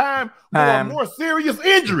half the time for a more serious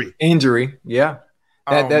injury.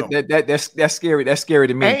 That's scary. That's scary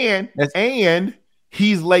to me. And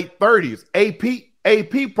he's late 30s.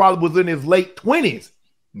 AP probably was in his late 20s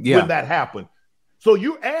when that happened. So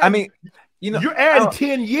you're adding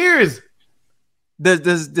 10 years.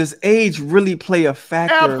 Does age really play a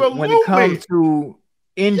factor when it comes to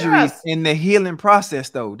injuries in the healing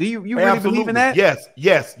process, though? Do you really believe in that?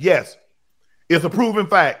 Yes. It's a proven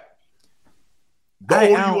fact. The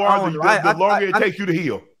older you are, the longer it takes you to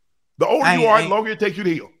heal. The older you are, the longer it takes you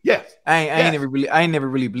to heal. Yes. I ain't never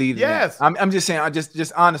really believed in that. I'm just saying,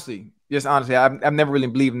 just honestly, I've never really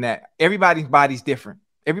believed in that. Everybody's body's different.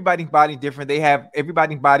 Everybody's different.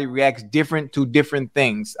 Everybody's body reacts different to different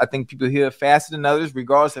things. I think people heal faster than others,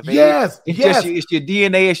 regardless of age. It's your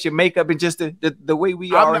DNA, it's your makeup, and just the way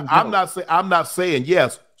we are. I'm not saying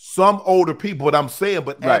yes. Some older people, but I'm saying,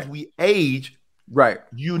 as we age,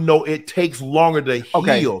 it takes longer to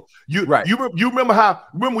heal. You remember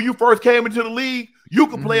when you first came into the league, you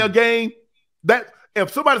could play a game that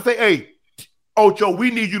if somebody say, "Hey, Ocho,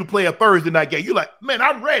 we need you to play a Thursday night game," you're like, "Man,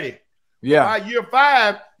 I'm ready." By year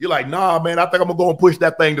 5, you're like, "Nah, man, I think I'm gonna go and push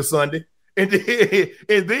that thing to Sunday." And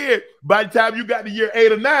then by the time you got to year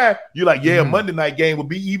 8 or 9, you're like, "Yeah, Monday night game would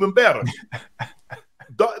be even better."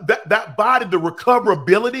 that body, the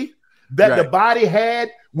recoverability that the body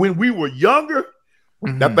had when we were younger,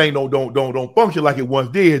 that thing don't function like it once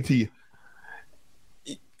did to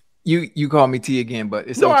you. You call me T again, but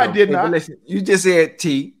it's no, I did not. Listen, you just said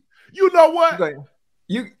T. You know what?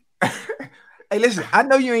 Hey, listen. I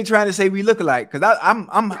know you ain't trying to say we look alike because I'm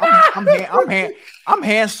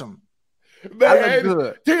handsome. Man, I look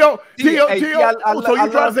good. T.O. So you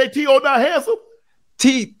trying to say T.O. not handsome?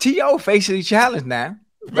 T.O. facially challenged now.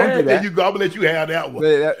 Man, there you go. I'm gonna let you have that one.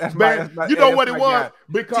 You know what it was?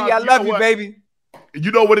 Because T, I love you, baby.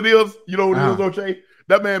 You know what it is? You know what it is, O'Shea?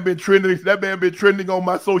 That man been trending on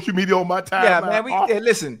my social media, on my timeline. Yeah, man.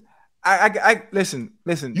 Listen. I listen.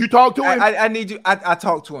 You talk to him. I need you. I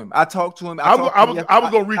talked to him. I was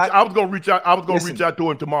gonna reach out to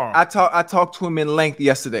him tomorrow. I talked to him in length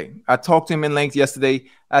yesterday.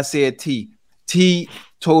 I said, T,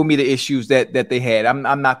 told me the issues that they had.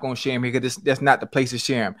 I'm not going to share them here because that's not the place to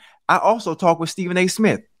share them. I also talked with Stephen A.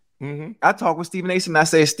 Smith. Mm-hmm. I talked with Stephen A. Smith. I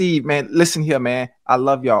said, Steve, man, listen here, man. I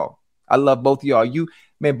love y'all. I love both of y'all.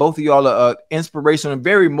 Both of y'all are inspirational and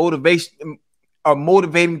very motivating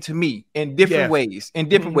to me in different ways. In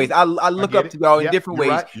different ways. I look up to y'all in different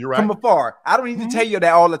ways from afar. I don't need to tell you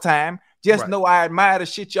that all the time. Just know I admire the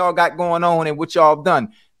shit y'all got going on and what y'all have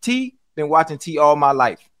done. T, been watching T all my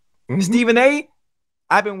life. Stephen A.,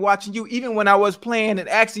 I've been watching you even when I was playing and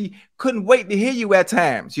actually couldn't wait to hear you at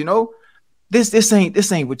times. You know, this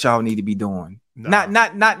ain't what y'all need to be doing. No.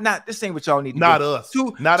 Not this ain't what y'all need to not do. Us.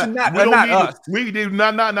 Not us. We do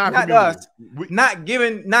not us. Not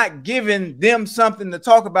giving them something to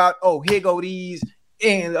talk about. Oh, here go these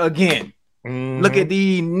and again. Look at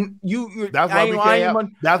these.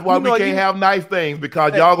 That's why we can't have nice things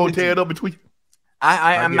because y'all gonna tear it up between.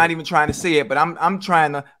 I'm not even trying to say it, but I'm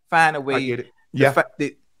trying to find a way. I get it. Yeah.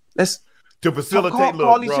 Let's to facilitate.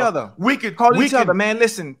 Call each other. We can call each other, man.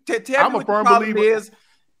 Listen, tell me what the problem is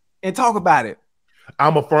and talk about it.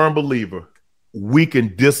 I'm a firm believer. We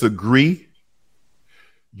can disagree.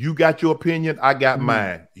 You got your opinion. I got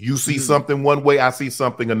mine. You see something one way. I see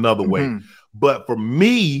something another way. But for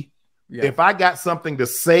me, if I got something to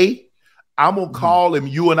say, I'm going to call and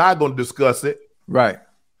you and I going to discuss it. Right.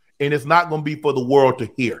 And it's not going to be for the world to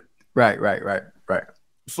hear. Right.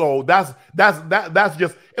 So that's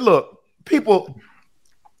just, look, people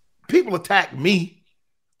attack me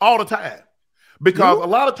all the time because a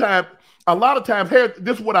lot of times, here,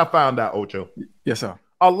 this is what I found out, Ocho. Yes, sir.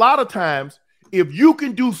 A lot of times, if you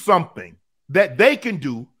can do something that they can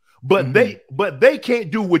do, but they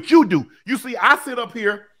can't do what you do. You see, I sit up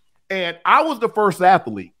here and I was the first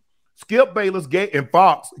athlete. Skip Bayless and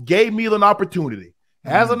Fox gave me an opportunity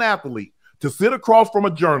as an athlete to sit across from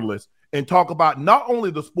a journalist and talk about not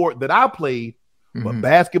only the sport that I played, but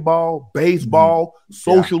basketball, baseball,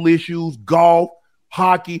 social issues, golf,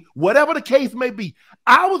 hockey, whatever the case may be.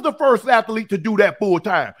 I was the first athlete to do that full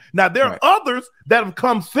time. Now, there are others that have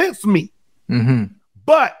come since me.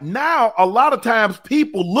 But now a lot of times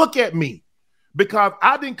people look at me because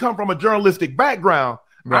I didn't come from a journalistic background.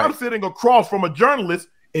 I'm sitting across from a journalist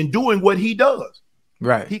and doing what he does.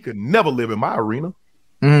 Right. He could never live in my arena.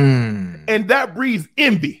 And that breeds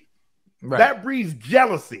envy. That breeds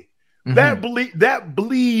jealousy. That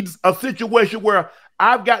bleeds a situation where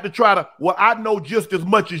I've got to try to, I know just as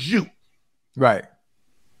much as you. Right.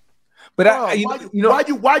 But why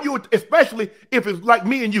you, especially if it's like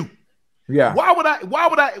me and you. Yeah. Why would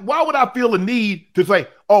I feel a need to say,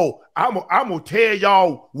 oh, I'm gonna tell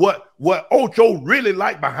y'all what Ocho really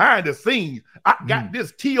like behind the scenes. I got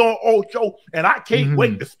this tea on Ocho and I can't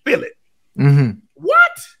wait to spill it.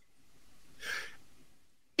 What?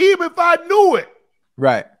 Even if I knew it,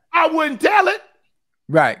 I wouldn't tell it.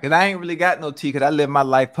 Right, because I ain't really got no tea because I live my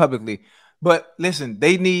life publicly. But listen,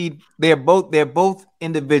 they're both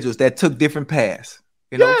individuals that took different paths.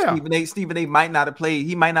 You know, Stephen A. might not have played.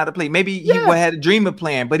 He might not have played. Maybe he had a dream of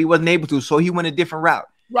playing, but he wasn't able to, so he went a different route.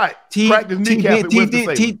 Right. T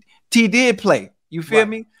did play. You feel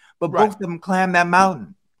me? But both of them climbed that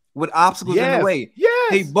mountain with obstacles in the way.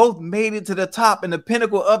 They both made it to the top and the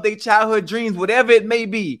pinnacle of their childhood dreams, whatever it may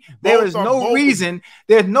be. There's no reason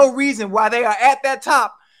why they are at that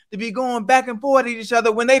top to be going back and forth at each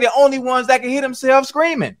other when they the only ones that can hear themselves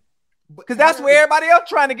screaming. Because that's where everybody else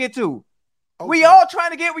trying to get to. Okay. We all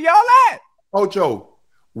trying to get where y'all at. Ocho,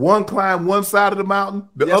 one climb one side of the mountain,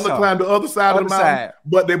 the other climb the other side of the mountain,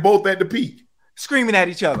 but they both at the peak. Screaming at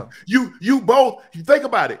each other. You both, think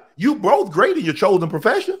about it. You both great in your chosen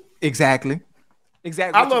profession. Exactly.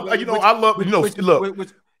 I've known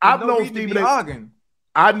Stephen A.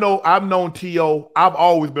 I've known T.O. I've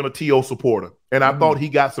always been a T.O. supporter. And I thought he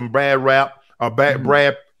got some bad rap,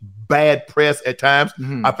 bad press at times.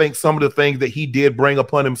 I think some of the things that he did bring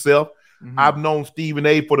upon himself. I've known Stephen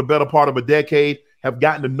A. for the better part of a decade, have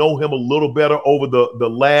gotten to know him a little better over the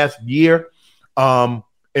last year. And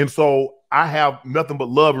so I have nothing but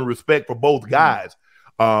love and respect for both guys.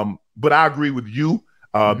 But I agree with you.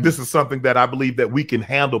 This is something that I believe that we can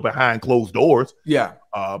handle behind closed doors. Yeah.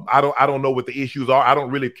 I don't know what the issues are. I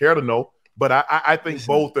don't really care to know. But I think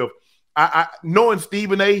both of knowing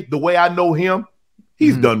Stephen A. the way I know him,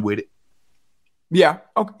 he's done with it. Yeah.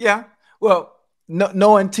 Okay. Yeah. Well,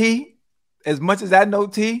 knowing T, as much as I know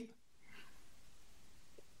T,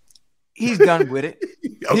 he's done with it.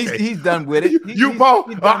 Okay. He's done with it.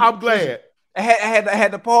 I'm glad. I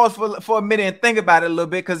had to pause for a minute and think about it a little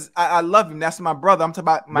bit because I love him. That's my brother. I'm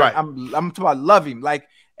talking about I'm talking about love him. Like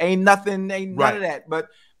ain't none of that. But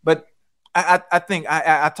I think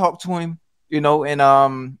I talked to him, you know,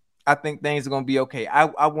 and I think things are going to be okay.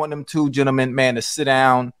 I want them two gentlemen, man, to sit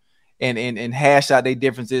down and hash out their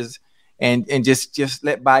differences and just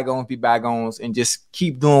let bygones be bygones and just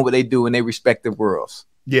keep doing what they do in their respective worlds.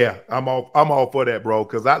 Yeah, I'm all for that, bro.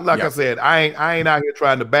 Because I said, I ain't out here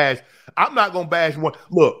trying to bash. I'm not gonna bash one.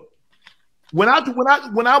 Look, when I'm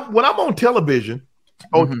on television,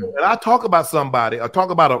 and I talk about somebody, I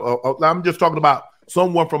talk about I'm just talking about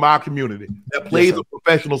someone from our community that plays a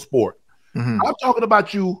professional sport. I'm talking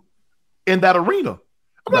about you in that arena.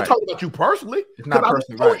 I'm not talking about you personally. It's not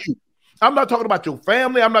personally, right? I'm not talking about your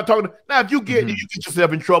family. I'm not talking now. If you get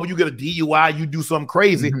yourself in trouble, you get a DUI, you do something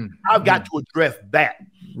crazy. I've got to address that.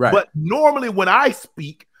 Right. But normally when I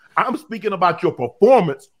speak, I'm speaking about your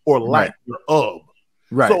performance or lack thereof.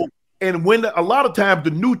 Right. So, and when a lot of times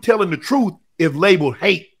the new telling the truth is labeled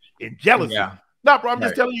hate and jealousy. Yeah. No, bro, I'm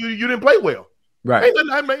just telling you, you didn't play well. Right.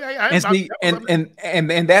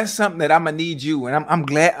 And that's something that I'm gonna need you. And I'm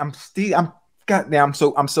glad I'm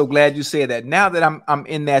so glad you said that. Now that I'm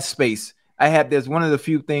in that space, there's one of the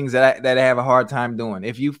few things that I have a hard time doing.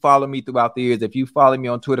 If you follow me throughout the years, if you follow me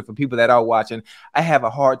on Twitter, for people that are watching, I have a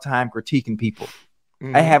hard time critiquing people.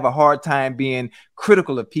 I have a hard time being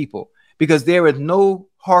critical of people because there is no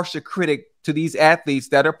harsher critic to these athletes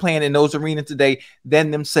that are playing in those arenas today than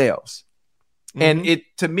themselves. And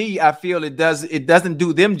to me, I feel it doesn't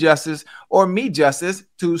do them justice or me justice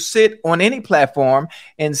to sit on any platform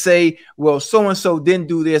and say, well, so-and-so didn't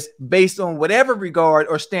do this based on whatever regard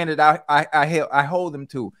or standard I hold them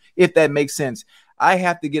to, if that makes sense. I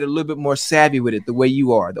have to get a little bit more savvy with it the way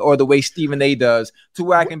you are, or the way Stephen A does, to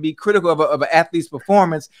where I can be critical of an athlete's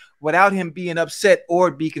performance without him being upset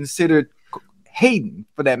or be considered hating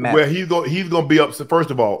for that matter. Well, he's gonna be upset.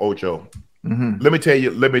 First of all, Ocho, let me tell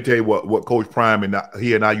you what Coach Prime and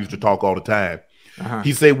he and I used to talk all the time.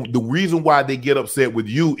 He said the reason why they get upset with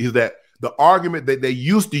you is that the argument that they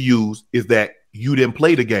used to use is that you didn't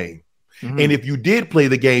play the game. And if you did play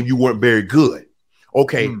the game, you weren't very good.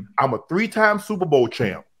 Okay, I'm a 3-time Super Bowl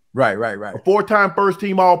champ. Right. A 4-time first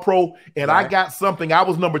team All-Pro, and I got something. I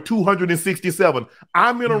was number 267.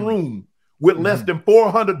 I'm in a room with less than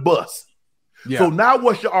 400 busts. Yeah. So now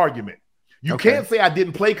what's your argument? You can't say I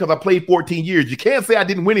didn't play because I played 14 years. You can't say I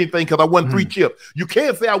didn't win anything because I won 3 chips. You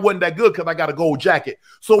can't say I wasn't that good because I got a gold jacket.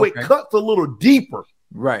 So it cuts a little deeper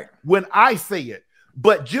when I say it.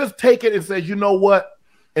 But just take it and say, you know what?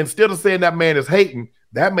 Instead of saying that man is hating,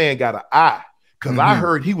 that man got an eye. Because I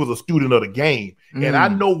heard he was a student of the game. And I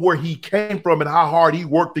know where he came from and how hard he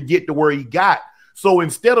worked to get to where he got. So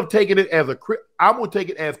instead of taking it as I'm going to take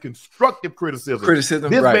it as constructive criticism.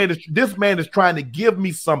 This man is trying to give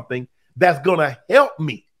me something that's going to help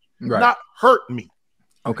me, not hurt me.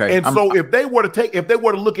 Okay. And so if they were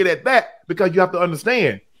to look at that, because you have to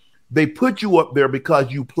understand, they put you up there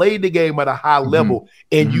because you played the game at a high level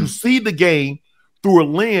and you see the game through a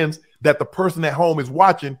lens that the person at home is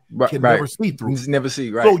watching can never see through. Never see,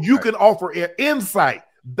 right. So you can offer an insight.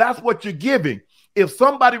 That's what you're giving. If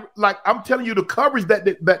somebody, like I'm telling you, the coverage that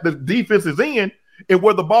the defense is in and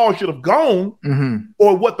where the ball should have gone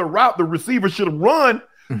or what the route the receiver should have run,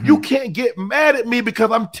 you can't get mad at me because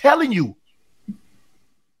I'm telling you.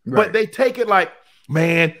 But they take it like,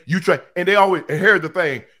 man, you try, and they always, and here's the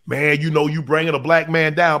thing, man, you bringing a black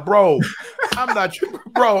man down, bro. I'm not,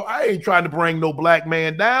 bro, I ain't trying to bring no black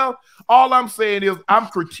man down. All I'm saying is I'm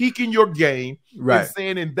critiquing your game and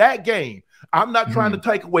saying in that game, I'm not trying to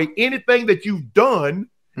take away anything that you've done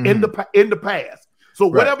in the past. So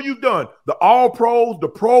whatever you've done, the All-Pros, the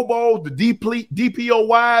Pro Bowls, the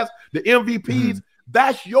DPOYs, the MVPs,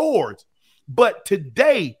 that's yours. But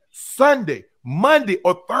today, Sunday, Monday,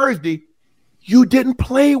 or Thursday, you didn't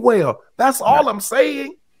play well. That's all I'm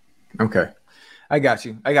saying. Okay. I got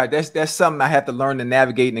you. That's something I have to learn to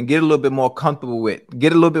navigate and get a little bit more comfortable with.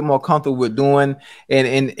 Get a little bit more comfortable with doing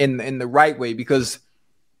in the right way, because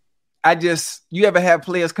you ever have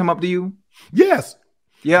players come up to you? Yes.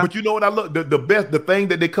 Yeah. But you know what I look the thing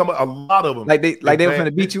that they come up, a lot of them they were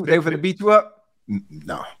finna beat you. They were finna beat you up.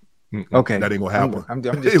 No. Okay, that ain't gonna happen. I'm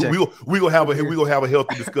just checking. we gonna have a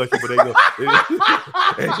healthy discussion, but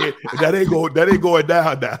that ain't going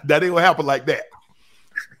down. That ain't gonna happen like that.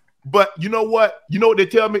 But you know what? You know what they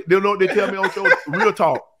tell me? They know what they tell me on show. Real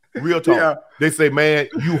talk. Yeah. They say, man,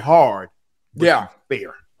 you hard, but you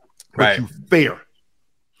fair, but you fair.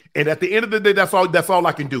 And at the end of the day, that's all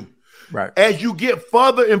I can do. Right. As you get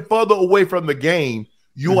further and further away from the game,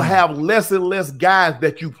 you'll have less and less guys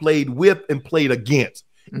that you played with and played against.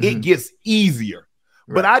 It gets easier.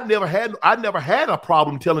 But I never had a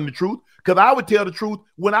problem telling the truth, because I would tell the truth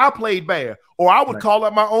when I played bad, or I would call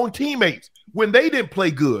out my own teammates when they didn't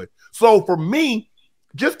play good. So for me,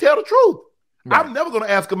 just tell the truth. Right. I'm never going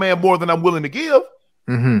to ask a man more than I'm willing to give.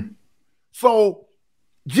 So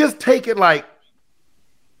just take it like,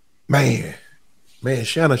 man,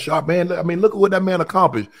 Shannon Sharpe, man. I mean, look at what that man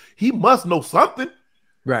accomplished. He must know something.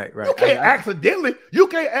 Right. You can't accidentally.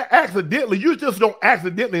 You just don't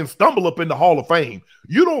accidentally and stumble up in the Hall of Fame.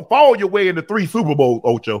 You don't fall your way into 3 Super Bowls,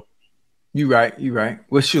 Ocho. You right.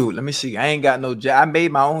 Well, shoot, let me see. I ain't got no I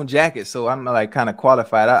made my own jacket, so I'm like kind of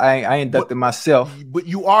qualified. I inducted myself. But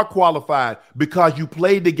you are qualified because you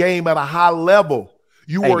played the game at a high level.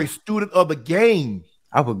 You were a student of the game.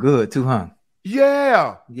 I was good too, huh?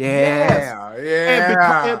 Yeah. Yeah.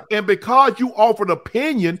 And because you offered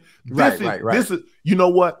opinion, this is you know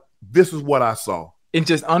what? This is what I saw. It's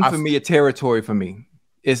just unfamiliar territory for me.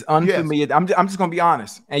 It's unfamiliar. Yes. I'm just gonna be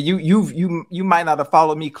honest. And you might not have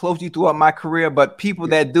followed me closely throughout my career, but people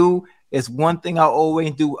that do, it's one thing I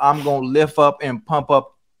always do. I'm gonna lift up and pump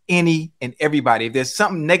up any and everybody. If there's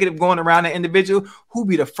something negative going around an individual, who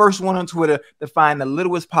be the first one on Twitter to find the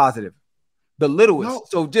littlest positive? The littlest. No.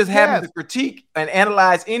 So just having to critique and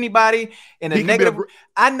analyze anybody in a negative.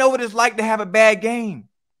 I know what it's like to have a bad game.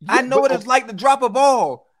 Yeah, I know what it's like to drop a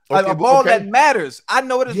ball. A ball that matters. I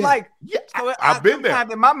know what it's like. Yeah, so I've been there.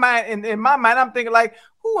 In my mind, I'm thinking like,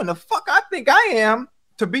 who in the fuck I think I am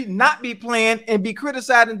to not be playing and be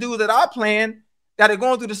criticizing dudes that are playing that are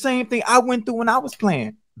going through the same thing I went through when I was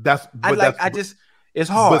playing. It's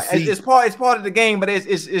hard. See, it's part of the game, but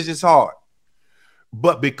it's just hard.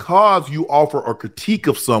 But because you offer a critique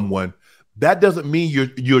of someone, that doesn't mean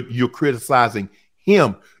you're criticizing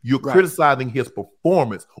him. You're criticizing his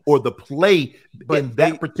performance or the play in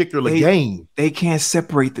that particular game. They can't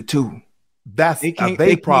separate the two. That's a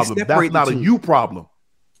they problem. That's not a you problem.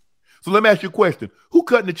 So let me ask you a question. Who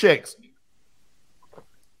cutting the checks?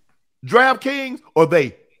 DraftKings or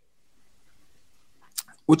they?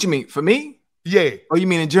 What you mean? For me? Yeah. Or you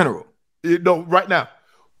mean in general? No, right now.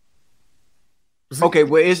 Okay,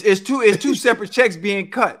 well, it's two separate checks being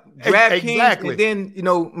cut. DraftKings, and then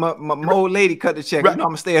my old lady cut the check. Right.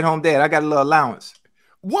 I'm a stay-at-home dad. I got a little allowance.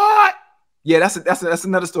 What? Yeah, that's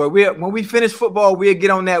another story. When we finish football, we'll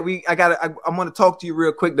get on that. I'm going to talk to you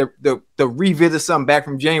real quick to revisit something back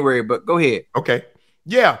from January. But go ahead. Okay.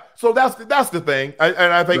 Yeah. So that's the thing,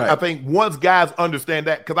 I think once guys understand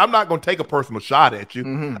that, because I'm not going to take a personal shot at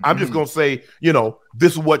you. I'm just going to say,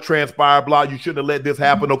 this is what transpired. Blah. You shouldn't have let this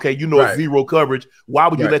happen. Okay. It's zero coverage. Why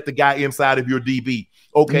would you let the guy inside of your DB?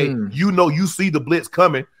 Okay. You see the blitz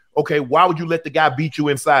coming. Okay. Why would you let the guy beat you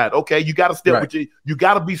inside? Okay. You got to step with you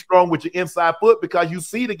got to be strong with your inside foot because you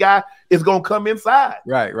see the guy is going to come inside.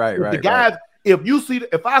 Right. The guys,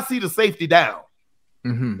 if I see the safety down,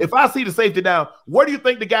 if I see the safety down, where do you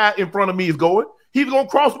think the guy in front of me is going? He's going to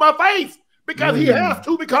cross my face because he has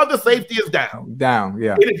to, because the safety is down.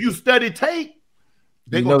 Yeah. And if you study tape,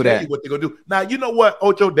 they're going to tell you what they're going to do. Now, you know what,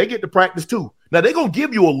 Ocho? They get to practice too. Now, they're going to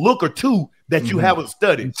give you a look or two that you haven't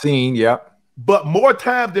studied. Seen, yep. But more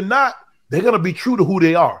times than not, they're going to be true to who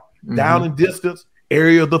they are. Down in distance,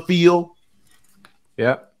 area of the field.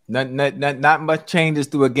 Yep. Not much changes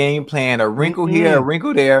to a game plan. A wrinkle here, a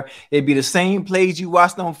wrinkle there. It'd be the same plays you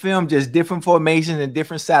watched on film, just different formations and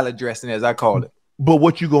different salad dressing, as I call it. But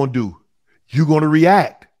what you gonna do? You're gonna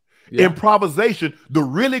react. Yeah. Improvisation. The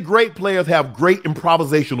really great players have great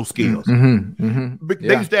improvisational skills.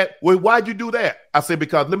 They used that. Well, why'd you do that? I said,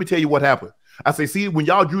 because let me tell you what happened. I say, see, when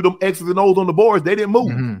y'all drew them X's and O's on the boards, they didn't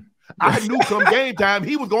move. I knew come game time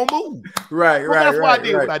he was gonna move. Right. That's why I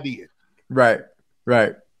did what I did. Right.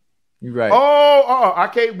 You're right. I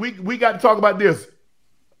can't. We got to talk about this.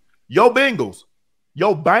 Yo Bengals,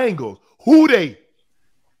 who they?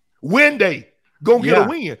 When they gonna get a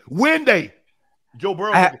win? When they? Joe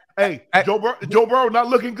Burrow. Joe Burrow not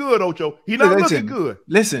looking good, Ocho. He not looking good.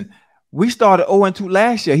 Listen, we started 0-2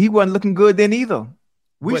 last year. He wasn't looking good then either.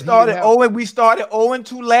 We started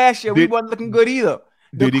 0-2 last year. We wasn't looking good either.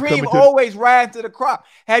 The cream always rises to the crop.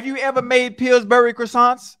 Have you ever made Pillsbury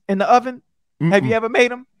croissants in the oven? Have you ever made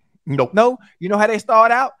them? Nope. No. You know how they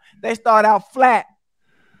start out? They start out flat.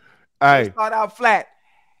 And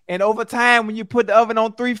over time, when you put the oven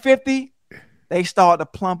on 350, they start to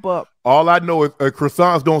plump up. All I know is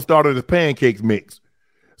croissants don't start as pancakes mix.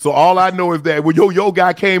 So all I know is that when your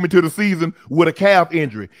guy came into the season with a calf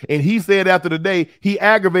injury, and he said after the day he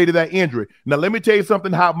aggravated that injury. Now let me tell you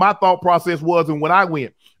something. How my thought process was, and when I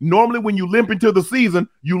went, normally when you limp into the season,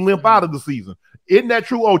 you limp out of the season. Isn't that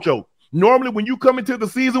true, Ocho? Normally, when you come into the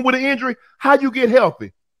season with an injury, how you get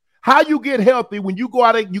healthy? How you get healthy when you go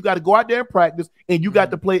out, you got to go out there and practice, and you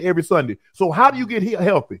got to play every Sunday. So how do you get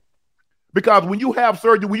healthy? Because when you have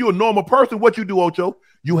surgery, when you're a normal person, what you do, Ocho?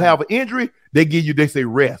 You have an injury, they say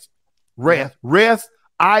rest.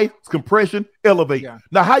 ice, compression, elevate. Yeah.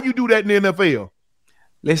 Now, how you do that in the NFL?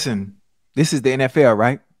 Listen, this is the NFL,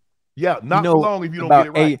 right? Yeah, not for long if you don't get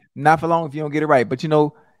it right. Not for long if you don't get it right. But,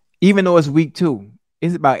 even though it's week 2,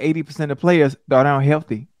 it's about 80% of players that are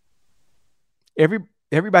unhealthy.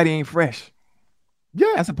 Everybody ain't fresh.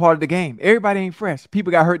 Yeah. That's a part of the game. Everybody ain't fresh.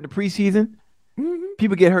 People got hurt in the preseason. Mm-hmm.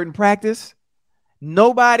 People get hurt in practice.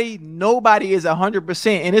 Nobody is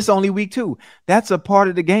 100%, and it's only week 2. That's a part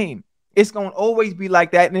of the game. It's going to always be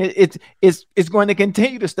like that, and it's going to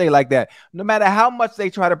continue to stay like that. No matter how much they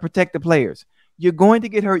try to protect the players, you're going to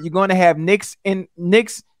get hurt. You're going to have nicks,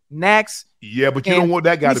 knacks. Yeah, but you don't want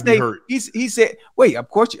that guy to be hurt. He said, "Wait, of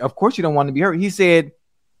course you don't want to be hurt." He said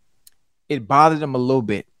it bothered him a little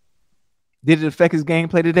bit. Did it affect his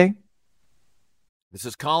gameplay today? This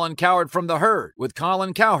is Colin Cowherd from The Herd with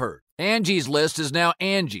Colin Cowherd. Angie's List is now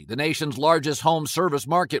Angie, the nation's largest home service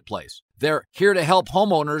marketplace. They're here to help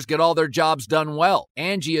homeowners get all their jobs done well.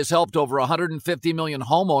 Angie has helped over 150 million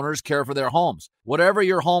homeowners care for their homes. Whatever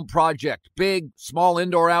your home project, big, small,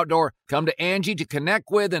 indoor, outdoor, come to Angie to connect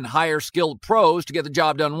with and hire skilled pros to get the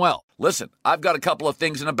job done well. Listen, I've got a couple of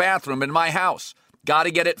things in a bathroom in my house. Got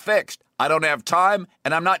to get it fixed. I don't have time,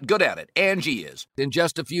 and I'm not good at it. Angie is. In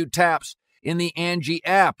just a few taps in the Angie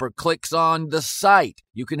app or clicks on the site,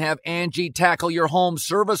 you can have Angie tackle your home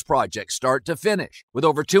service project start to finish. With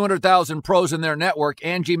over 200,000 pros in their network,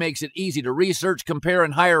 Angie makes it easy to research, compare,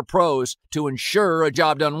 and hire pros to ensure a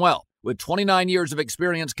job done well. With 29 years of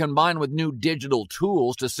experience combined with new digital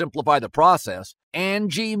tools to simplify the process,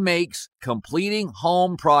 Angie makes completing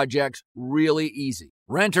home projects really easy.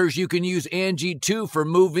 Renters, you can use Angie too for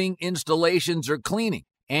moving, installations, or cleaning.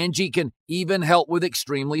 Angie can even help with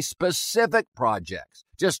extremely specific projects.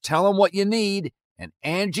 Just tell them what you need, and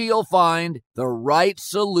Angie will find the right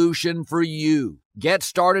solution for you. Get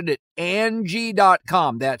started at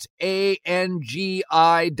Angie.com. That's ANGI.com,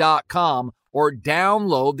 or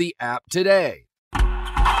download the app today.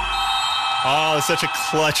 Oh, it's such a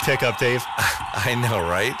clutch pickup, Dave. I know,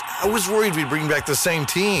 right? I was worried we'd bring back the same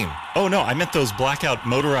team. Oh, no, I meant those blackout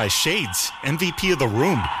motorized shades. MVP of the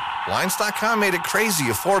room. Blinds.com made it crazy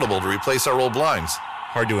affordable to replace our old blinds.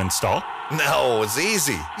 Hard to install? No, it's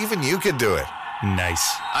easy. Even you could do it.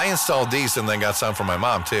 Nice. I installed these and then got some for my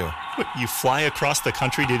mom, too. What, you fly across the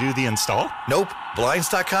country to do the install? Nope.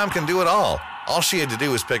 Blinds.com can do it all. All she had to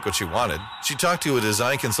do was pick what she wanted. She talked to a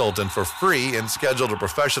design consultant for free and scheduled a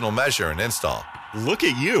professional measure and install. Look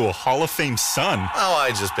at you, Hall of Fame son. Oh, I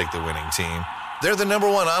just picked the winning team. They're the #1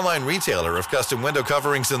 online retailer of custom window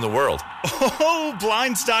coverings in the world. Oh,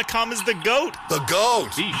 Blinds.com is the GOAT. The GOAT!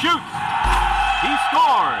 He shoots! He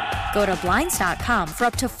scores! Go to Blinds.com for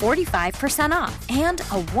up to 45% off and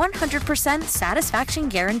a 100% satisfaction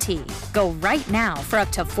guarantee. Go right now for up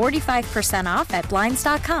to 45% off at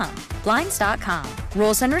Blinds.com. Blinds.com.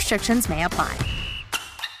 Rules and restrictions may apply.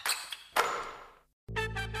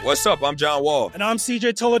 What's up? I'm John Wall. And I'm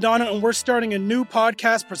CJ Toledano, and we're starting a new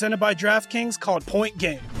podcast presented by DraftKings called Point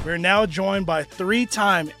Game. We're now joined by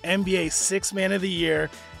 3-time NBA Sixth Man of the Year,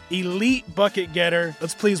 elite bucket getter.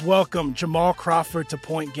 Let's please welcome Jamal Crawford to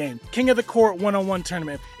Point Game. King of the Court one-on-one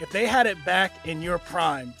tournament. If they had it back in your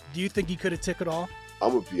prime, do you think you could have took it all?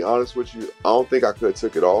 I'm going to be honest with you. I don't think I could have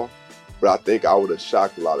took it all, but I think I would have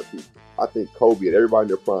shocked a lot of people. I think Kobe and everybody in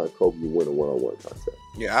their prime, Kobe would win a one-on-one contest.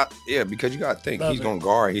 Yeah, because you got to think, he's going to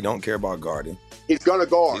guard. He don't care about guarding. He's going to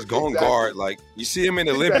guard. He's going to guard. Like, you see him in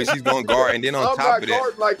the Olympics, he's going to guard. And then on top of that. I'm not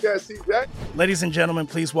guarding like that, CJ. Ladies and gentlemen,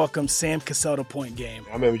 please welcome Sam Cassell to Point Game.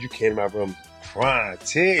 I remember you came in my room crying,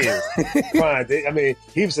 tears, crying. I mean,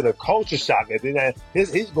 he was in a culture shock. And then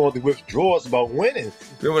he's going through withdrawals about winning.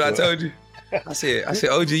 Remember what I told you? I said,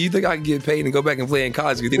 OG, you think I can get paid and go back and play in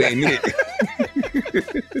college because it ain't it?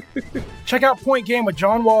 Check out Point Game with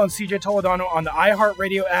John Wall and CJ Toledano on the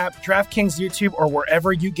iHeartRadio app, DraftKings YouTube, or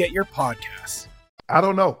wherever you get your podcasts. I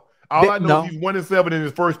don't know. All I know is he's 1-7 in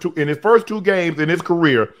his first two games in his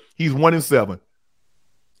career. He's 1-7.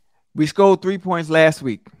 We scored 3 points last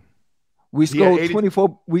week. We scored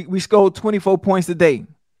 24. We scored 24 points today.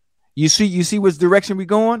 You see which direction we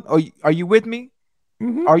going? Are you with me?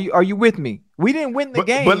 Mm-hmm. Are you with me? We didn't win the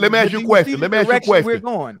game. But let me ask you a question. We're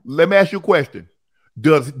going. Let me ask you a question.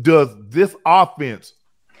 Does this offense,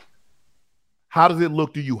 how does it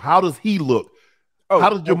look to you? How does he look? How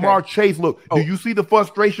does Jamar Chase look? Do you see the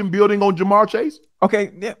frustration building on Jamar Chase?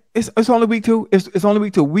 Okay, yeah, it's only week 2. It's only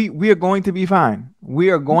week 2. We are going to be fine.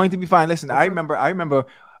 We are going to be fine. Listen, I remember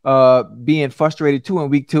being frustrated too in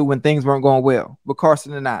week 2 when things weren't going well with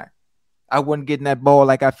Carson and I wasn't getting that ball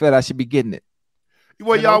like I felt I should be getting it.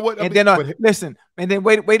 Well, y'all, listen, and then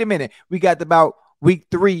wait a minute. We got about week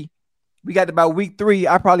 3. We got to about week 3.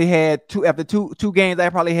 I probably had two games. I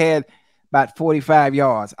probably had about 45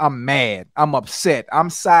 yards. I'm mad. I'm upset. I'm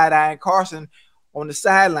side-eyeing Carson on the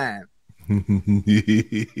sideline.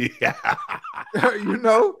 You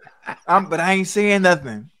know, but I ain't saying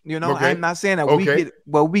nothing. You know, Okay. I'm not saying that. Okay.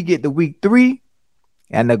 We get to week 3,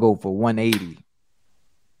 and I go for 180.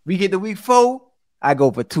 We get to week 4, I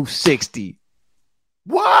go for 260.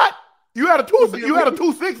 What? You had a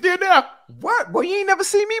 260 in there? What? Boy, you ain't never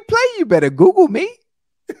seen me play. You better Google me.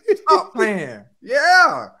 Stop playing.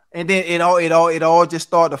 Yeah. And then it all just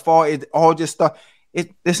started to fall. It all just start.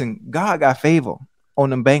 Listen, God got favor on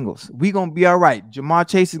them Bengals. We gonna be all right. Jamar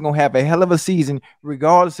Chase is gonna have a hell of a season,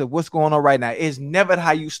 regardless of what's going on right now. It's never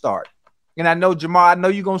how you start. And I know, Jamar, I know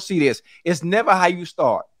you're gonna see this. It's never how you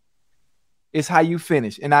start. It's how you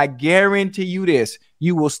finish. And I guarantee you this: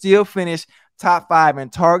 you will still finish top 5 in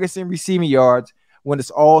targets and receiving yards when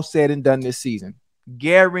it's all said and done this season.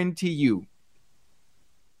 Guarantee you.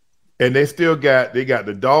 And they got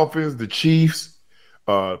the Dolphins, the Chiefs,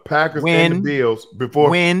 Packers, and the Bills before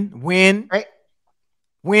win.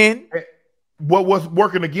 What was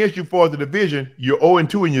working against you for the division? You're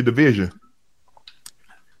 0-2 in your division.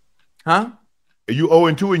 Huh? You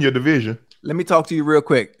 0-2 in your division. Let me talk to you real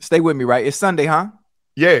quick. Stay with me, right? It's Sunday, huh?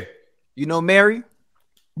 Yeah. You know Mary?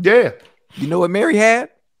 Yeah. You know what Mary had?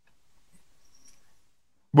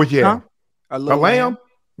 What you had? Huh? A lamb?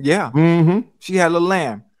 Yeah. Mm-hmm. She had a little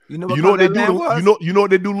lamb. You know what they do? You know what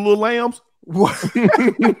they do to little lambs? What?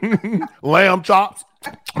 Lamb chops,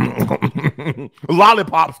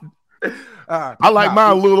 lollipops. I like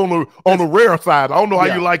mine a little on the rare side. I don't know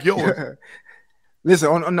how you like yours. Listen,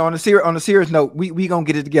 on a serious note, we gonna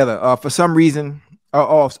get it together. For some reason,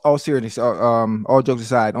 all seriousness, all jokes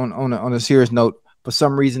aside, on a serious note, for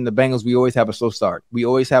some reason the Bengals, we always have a slow start.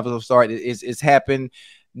 It's happened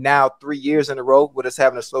now 3 years in a row with us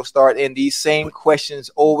having a slow start, and these same questions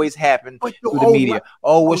always happen through the media.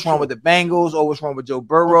 What's wrong with the Bengals? What's wrong with Joe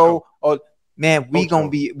Burrow? Man, we gonna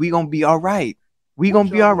be all right. We gonna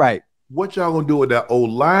be all right. What y'all gonna do with that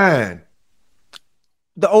O-line?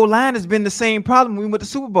 The O-line has been the same problem when we went to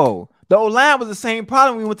the Super Bowl. The O-line was the same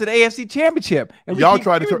problem when we went to the AFC Championship. And y'all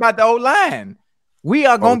tried to about the O-line. We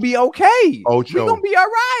are gonna be okay. Ocho. We're gonna be all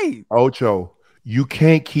right. Ocho. You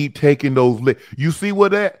can't keep taking those. You see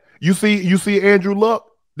what that? You see Andrew Luck?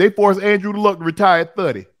 They forced Andrew Luck to retire at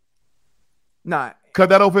 30. Nah. Cut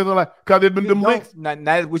that offensive line. Cut them links.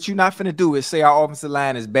 What you're not finna do is say our offensive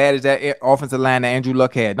line is bad as that offensive line that Andrew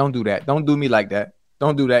Luck had. Don't do that. Don't do me like that.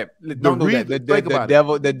 Don't do that. Don't do that.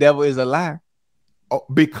 The devil is a lie.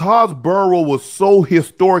 Because Burrow was so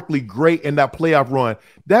historically great in that playoff run,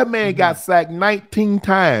 that man got sacked 19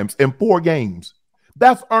 times in 4 games.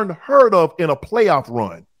 That's unheard of in a playoff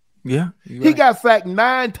run. Yeah. He got sacked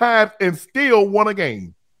 9 times and still won a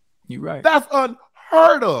game. You're right. That's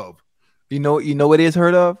unheard of. You know what is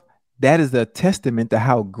heard of? That is a testament to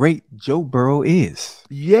how great Joe Burrow is.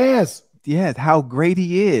 Yes. Yes, how great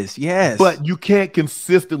he is. Yes. But you can't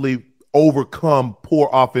consistently overcome poor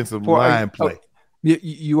offensive line play.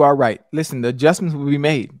 You are right. Listen, the adjustments will be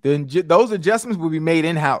made. Those adjustments will be made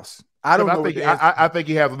in-house. I think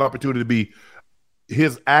he has an opportunity to be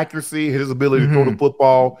his accuracy, his ability to throw the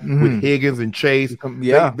football with Higgins and Chase.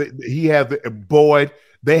 Yeah. He has Boyd.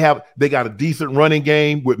 They got a decent running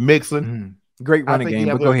game with Mixon. Great running game,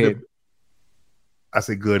 but go ahead. I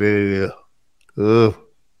say good.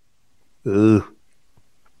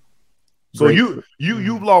 So great.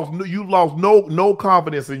 you've lost no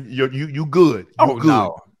confidence in you good.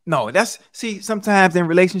 Good. No. That's sometimes in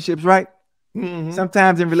relationships, right? Mm-hmm.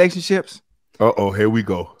 Sometimes in relationships. Here we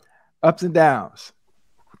go. Ups and downs.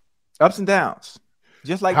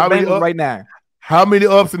 Just like the Bengals right now. How many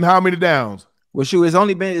ups and how many downs? Well, shoot, it's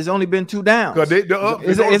only been 2 downs. It's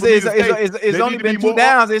only been 2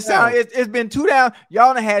 downs. It's been 2 downs.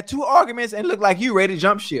 Y'all done had 2 arguments and look like you ready to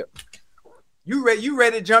jump ship. You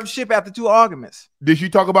ready to jump ship after 2 arguments. Did she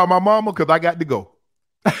talk about my mama? Because I got to go.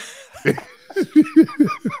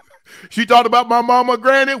 She talked about my mama,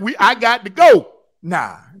 granny. I got to go.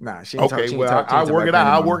 Nah. She ain't okay, I'll work it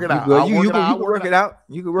out. You can work it out.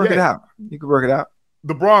 You can work it out.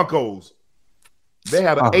 The Broncos. They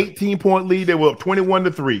had an 18-point lead. They were up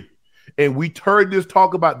 21-3. And we heard this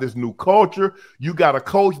talk about this new culture. You got a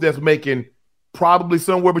coach that's making probably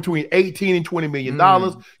somewhere between $18 and $20 million.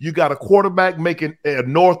 You got a quarterback making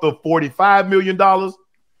north of $45 million.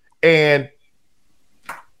 And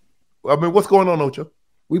I mean, what's going on, Ocho?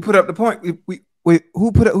 We put up the point. Who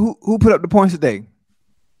put up the points today?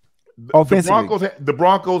 The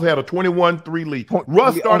Broncos had a 21-3 lead.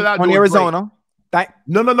 Russ started out on Arizona.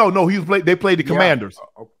 No. They played the Commanders.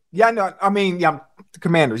 Yeah, no. I mean, The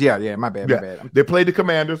Commanders. Yeah. My bad. They played the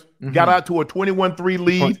Commanders. Got out to a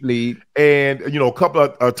 21-3 lead, and a couple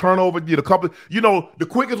of turnovers. The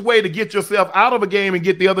quickest way to get yourself out of a game and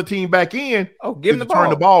get the other team back in. Oh, give them the ball. Turn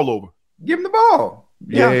the ball over. Give him the ball.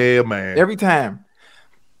 Yeah, man. Every time.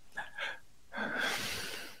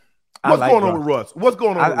 What's going on with Russ? What's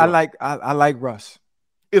going on? I like Russ.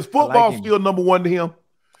 Is football still number one to him?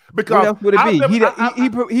 Because what else would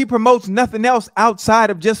it be? He promotes nothing else outside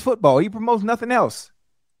of just football. He promotes nothing else.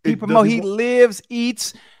 He lives,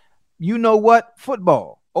 eats. You know what?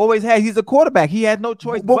 Football. Always has. He's a quarterback. He had no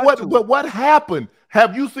choice. But what happened?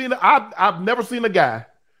 Have you seen? I've never seen a guy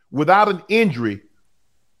without an injury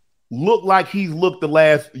look like he's looked the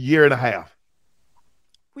last year and a half.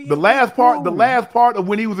 The last part of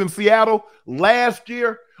when he was in Seattle last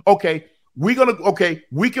year. Okay, we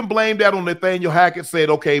can blame that on Nathaniel Hackett. Said,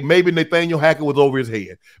 okay, maybe Nathaniel Hackett was over his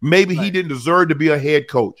head. Maybe he didn't deserve to be a head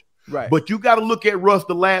coach. Right. But you got to look at Russ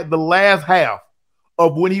the last half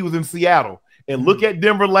of when he was in Seattle and look at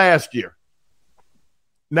Denver last year.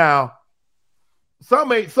 Now,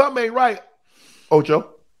 something ain't right,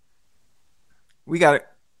 Ocho. We got it.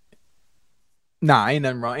 Nah, ain't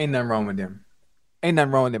nothing wrong. Ain't nothing wrong with them. Ain't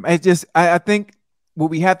nothing wrong with them. It's just I think what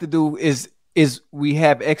we have to do is we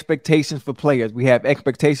have expectations for players. We have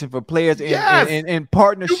expectations for players in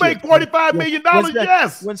partnerships. You make $45 million,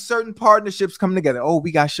 yes. When certain partnerships come together. Oh,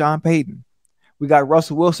 we got Sean Payton. We got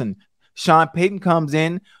Russell Wilson. Sean Payton comes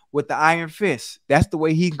in with the iron fist. That's the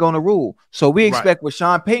way he's going to rule. So we expect with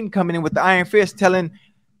Sean Payton coming in with the iron fist telling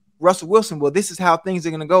Russell Wilson, well, this is how things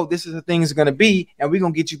are going to go. This is how things are going to be. And we're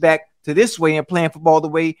going to get you back to this way and playing football the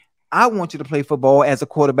way I want you to play football as a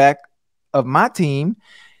quarterback of my team.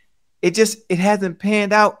 It hasn't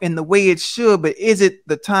panned out in the way it should, but is it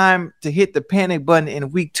the time to hit the panic button in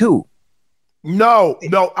week 2? No.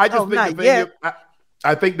 I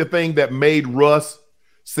think the thing that made Russ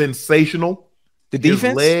sensational, the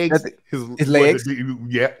defense, his legs, the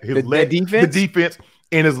defense,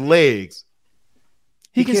 and his legs.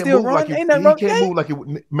 He can still run. He can't move like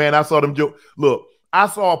it. Man, I saw them joke. Look, I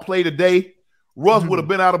saw a play today. Russ would have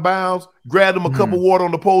been out of bounds, grabbed him a cup of water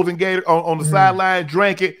on the opposing gator on the sideline,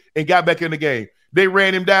 drank it, and got back in the game. They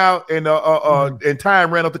ran him down, and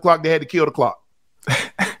time ran up the clock. They had to kill the clock.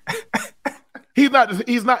 He's not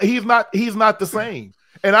the same.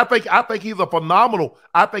 And I think he's a phenomenal.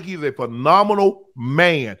 I think he's a phenomenal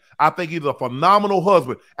man. I think he's a phenomenal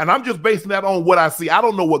husband. And I'm just basing that on what I see. I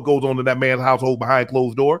don't know what goes on in that man's household behind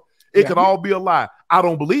closed door. It could all be a lie. I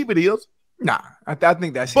don't believe it is. Nah, I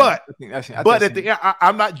think that's but him. But at the end,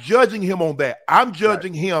 I'm not judging him on that. I'm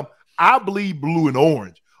judging him. I believe blue and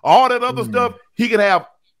orange. All that other stuff, he can have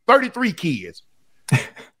 33 kids.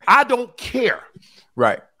 I don't care.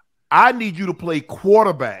 Right. I need you to play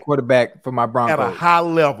quarterback for my Broncos at a high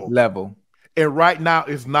level. And right now,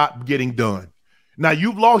 it's not getting done. Now,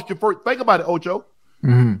 you've lost your first. Think about it, Ocho.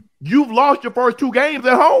 You've lost your first 2 games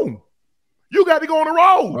at home. You got to go on the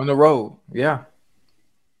road. On the road, yeah.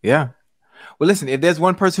 Well, listen, if there's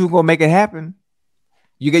one person who's gonna make it happen,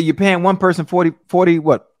 you're paying one person 40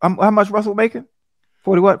 what? How much Russell making?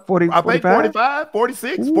 40 what? 40, I think 45,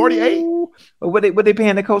 46, 48. What they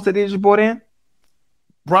paying the coach that they just brought in?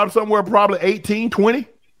 Probably 18, 20.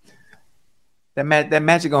 That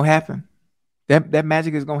magic gonna happen. That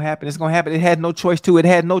magic is gonna happen. It's gonna happen. It had no choice to. It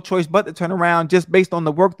had no choice but to turn around just based on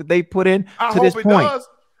the work that they put in to this point. Does.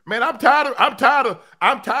 Man, I'm tired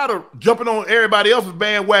of jumping on everybody else's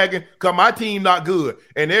bandwagon because my team not good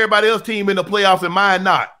and everybody else's team in the playoffs and mine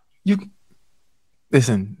not. You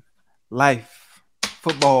listen, life,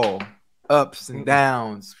 football, ups and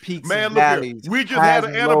downs, peaks and valleys. We just had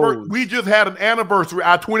an anniversary,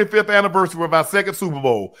 our 25th anniversary of our second Super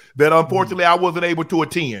Bowl that unfortunately I wasn't able to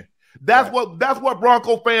attend. That's what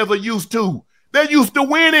Bronco fans are used to. They're used to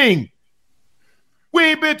winning. We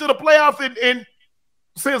ain't been to the playoffs in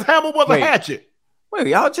since Hammer was a hatchet. Wait,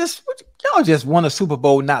 y'all just won a Super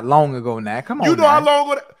Bowl not long ago now. Come on. You know how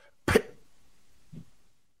long ago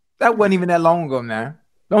that wasn't even that long ago now.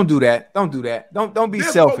 Don't do that. Don't be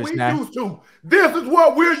selfish now. This is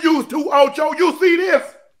what we're used to, Ocho. You see this?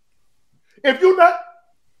 If you not,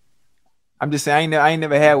 I'm just saying I ain't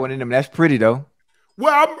never had one of them. That's pretty though.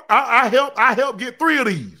 Well, I helped get 3 of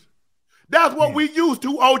these. That's what we used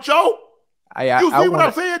to, Ocho. What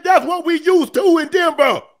I'm saying? That's what we used to in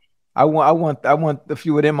Denver. I want a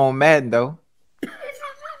few of them on Madden though.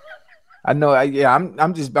 I know.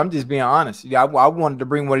 I'm just being honest. Yeah, I wanted to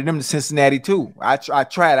bring one of them to Cincinnati too. I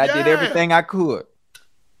tried. I did everything I could.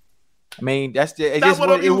 I mean, that's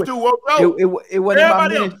what I'm used to. It wasn't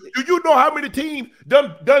everybody else. Do you know how many teams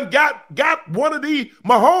done got one of these?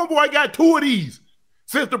 My homeboy got 2 of these.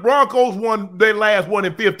 since the Broncos won their last one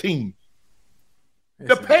in 15.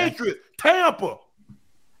 The Patriots, Tampa.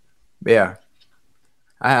 Yeah.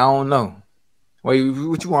 I don't know. Wait,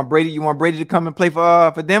 what you want, Brady? You want Brady to come and play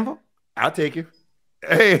for Denver? I'll take him.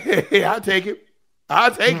 Hey, I'll take him.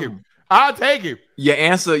 I'll take him. I'll take him. Your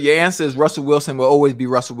answer is Russell Wilson will always be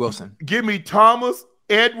Russell Wilson. Give me Thomas,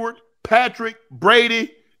 Edward, Patrick,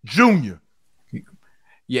 Brady, Jr.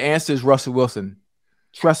 Your answer is Russell Wilson.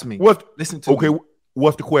 Trust me. Listen to me.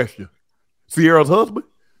 What's the question? Sierra's husband?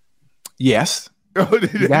 Yes.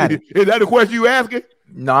 Is that the question you asking?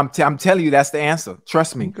 No, I'm telling you that's the answer.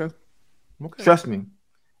 Trust me. Okay. Trust me.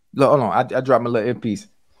 Look, hold on. I dropped my little earpiece.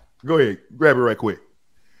 Go ahead. Grab it right quick.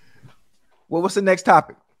 Well, what's the next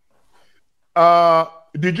topic?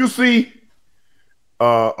 Did you see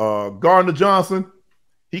Gardner Johnson?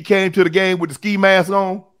 He came to the game with the ski mask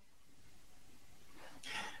on.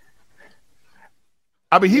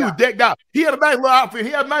 I mean, he was decked out. He had a nice little outfit.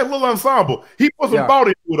 He had a nice little ensemble. He put some thought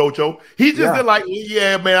into it, Ocho. He just did like,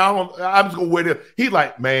 yeah, man, I'm just gonna wear this. He's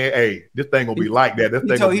like, man, hey, this thing gonna be like that. This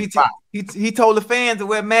thing gonna be fine. He told the fans to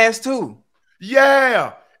wear masks too.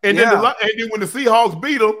 Yeah, and then when the Seahawks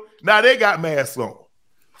beat them, now they got masks on.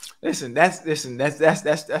 Listen, that's the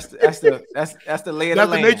lay of the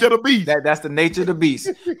land. That's the nature of the beast. That's the nature of the beast.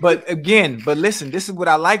 But listen, this is what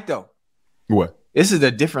I like though. What? This is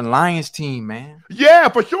a different Lions team, man. Yeah,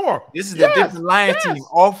 for sure. This is a different Lions team,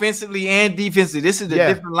 offensively and defensively. This is a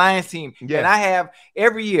different Lions team. Yeah. And I have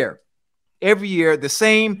every year, the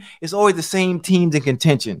same. It's always the same teams in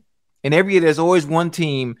contention. And every year, there's always one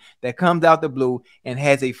team that comes out the blue and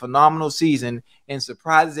has a phenomenal season and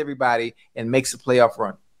surprises everybody and makes a playoff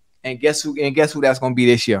run. And guess who that's going to be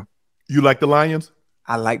this year? You like the Lions?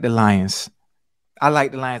 I like the Lions. I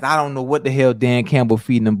don't know what the hell Dan Campbell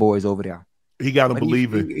feeding them boys over there. He got them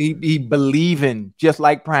believing. He believing, just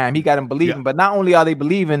like Prime. He got them believing. But not only are they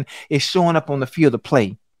believing, it's showing up on the field of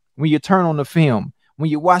play. When you turn on the film,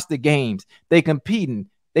 when you watch the games, they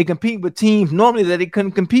competing. They compete with teams normally that they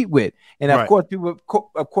couldn't compete with. And of course,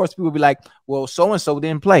 people be like, well, so-and-so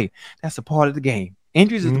didn't play. That's a part of the game.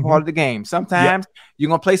 Injuries is a part of the game. Sometimes you're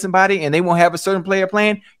going to play somebody and they won't have a certain player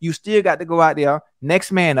playing. You still got to go out there.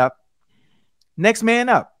 Next man up.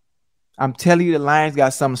 I'm telling you, the Lions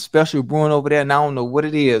got something special brewing over there, and I don't know what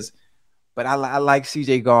it is, but I like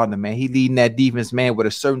CJ Gardner, man. He leading that defense, man, with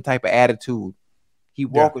a certain type of attitude. He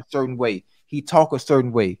walk a certain way. He talk a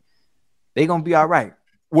certain way. They gonna be all right.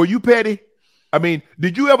 Were you petty? I mean,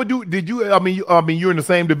 you're in the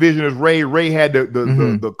same division as Ray. Ray had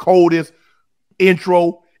the coldest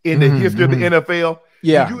intro in the history of the NFL.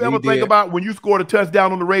 Yeah. Did you ever think about when you scored a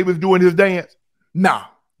touchdown on the Ravens doing his dance?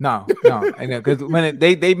 No, because when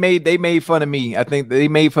they made fun of me. I think they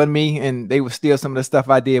made fun of me, and they would steal some of the stuff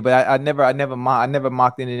I did. But I never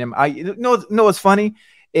mocked any of them. You know what's funny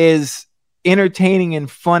is, entertaining and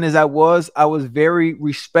fun as I was very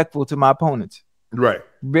respectful to my opponents. Right,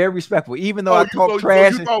 very respectful. Even though I talk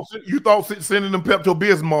trash, you thought sending them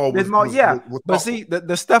Pepto-Bismol was but see,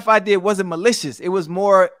 the stuff I did wasn't malicious. It was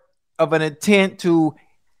more of an intent to,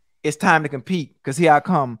 it's time to compete because here I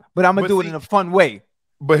come. But I'm gonna do it in a fun way.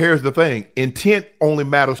 But here's the thing. Intent only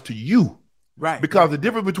matters to you. Right. Because the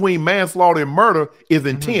difference between manslaughter and murder is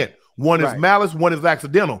intent. One is malice, one is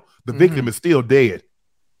accidental. The victim is still dead.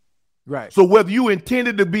 Right. So whether you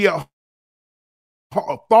intended to be a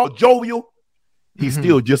thought jovial, he's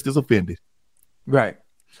still just as offended. Right.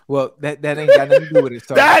 Well, that ain't got nothing to do with it.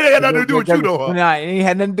 So that ain't got nothing to do with you, though. Nah, it ain't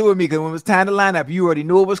had nothing to do with me, because when it was time to line up, you already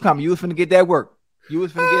knew it was coming. You was finna get that work. And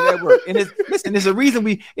it's a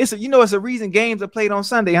reason it's a reason games are played on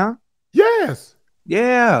Sunday, huh? Yes.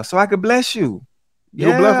 Yeah. So I could bless you.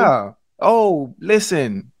 You'll bless them? Oh,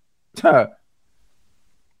 listen. I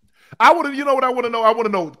want to, what I want to know? I want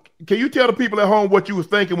to know, can you tell the people at home what you was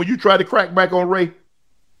thinking when you tried to crack back on Ray?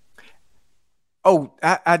 Oh,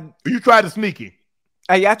 you tried to sneaky.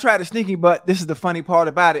 I tried to sneaky, but this is the funny part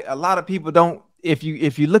about it. A lot of people don't. If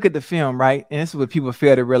you look at the film, right, and this is what people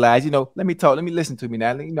fail to realize. Let me listen to me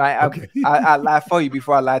now. I lie for you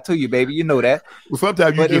before I lie to you, baby. You know that. Well,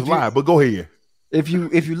 sometimes you just lie, but go ahead. If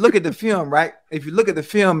you look at the film, right, if you look at the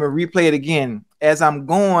film and replay it again, as I'm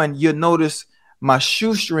going, you'll notice my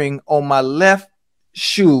shoestring on my left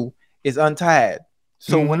shoe is untied.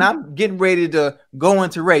 So when I'm getting ready to go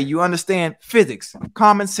into Ray, you understand physics,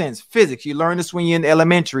 common sense, physics. You learn this when you're in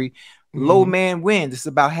elementary. Low man wins. It's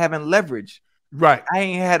about having leverage. Right. I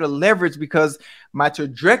ain't had a leverage because my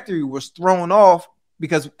trajectory was thrown off,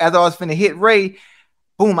 because as I was finna hit Ray,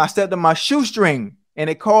 boom, I stepped on my shoestring and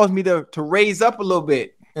it caused me to raise up a little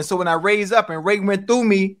bit. And so when I raised up and Ray went through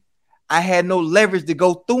me, I had no leverage to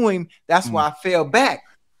go through him. That's why I fell back.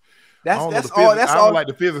 I don't like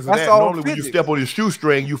the physics of that. Normally, when you step on your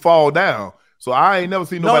shoestring, you fall down. So I ain't never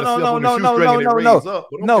seen nobody step on the shoestring and it raise up.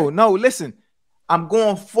 No. Listen, I'm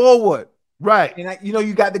going forward. Right. And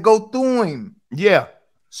you got to go through him. Yeah.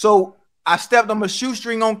 So I stepped on my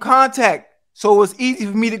shoestring on contact. So it was easy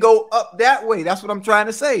for me to go up that way. That's what I'm trying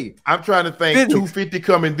to say. I'm trying to think 250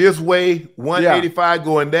 coming this way, 185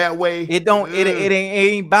 going that way. It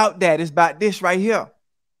ain't about that. It's about this right here.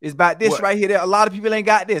 It's about this right here. A lot of people ain't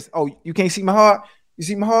got this. Oh, you can't see my heart? You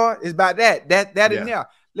see my heart? It's about that. That in there.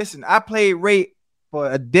 Listen, I played Ray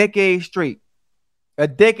for a decade straight.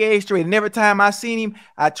 And every time I seen him,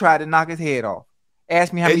 I tried to knock his head off.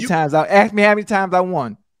 Ask me how many times I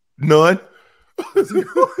won. None. I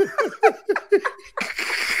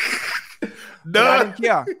didn't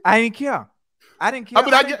care. I didn't care. I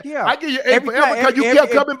give you A forever because you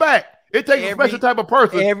kept coming back. It takes a special type of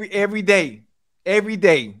person. Every day.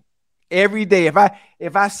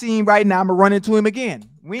 If I see him right now, I'm gonna run into him again.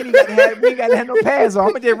 We ain't got to have no pads on.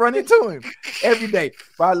 I'm gonna just run into him every day.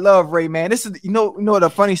 But I love Ray, man. This is you know the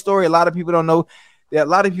funny story. A lot of people don't know.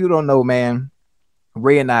 Man,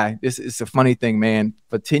 Ray and I. This is a funny thing, man.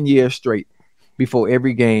 For 10 years straight, before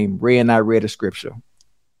every game, Ray and I read a scripture.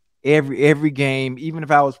 Every game, even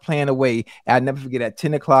if I was playing away, I'd never forget at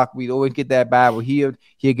 10 o'clock, we'd always get that Bible. He'll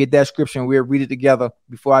get that scripture and we'll read it together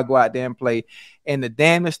before I go out there and play. And the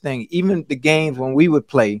damnest thing, even the games when we would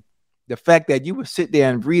play, the fact that you would sit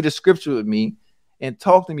there and read a scripture with me and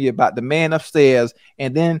talk to me about the man upstairs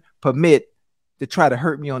and then permit to try to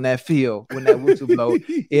hurt me on that field when that whistle blow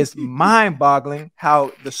is mind-boggling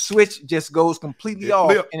how the switch just goes completely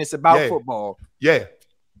off and it's about football. Yeah.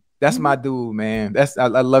 That's my dude, man. I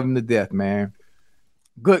love him to death, man.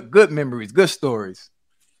 Good memories, good stories.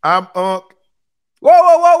 I'm Whoa.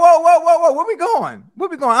 Where we going?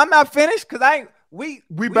 I'm not finished because we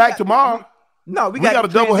back tomorrow. We got a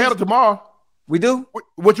double header tomorrow. We do?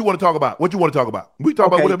 What you want to talk about? We talk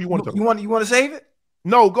about whatever you want to talk about. You want to save it?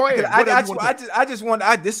 No, go ahead. I just want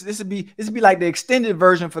this would be like the extended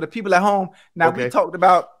version for the people at home. Now we talked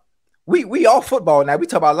about we all football now. We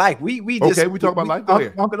talk about life. We talk about life. Go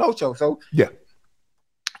ahead. Uncle Ocho. So yeah,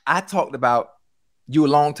 I talked about you a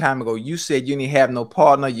long time ago. You said you didn't have no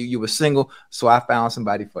partner. You were single, so I found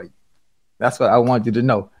somebody for you. That's what I wanted you to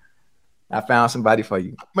know. I found somebody for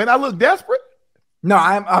you. Man, I look desperate. No,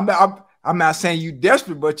 I'm not saying you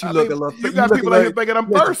desperate, but you look a little. You got people out here thinking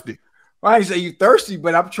I'm thirsty. Well, I ain't say you thirsty,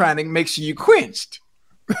 but I'm trying to make sure you quenched.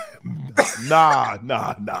 Nah.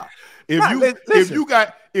 If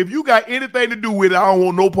you got anything to do with it, I don't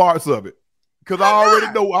want no parts of it. Cause I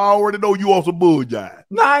already know you on some bull jive.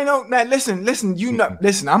 No, I know. Now listen. You know,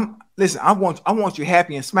 listen. I want you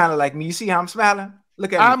happy and smiling like me. You see how I'm smiling?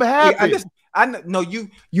 Look at me. I'm happy. I know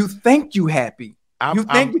you think you happy.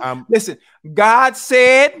 Listen, God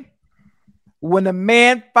said, when a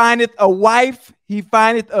man findeth a wife, he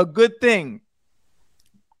findeth a good thing.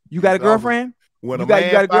 You got a girlfriend? When a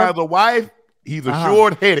man finds a wife, he's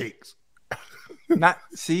assured headaches. That's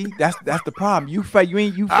the problem. You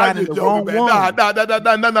finding the wrong one. No. I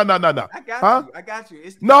got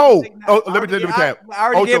you. No. Let me tell you the cap. I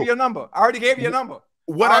already gave you your number. I gave you your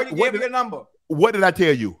number. What did I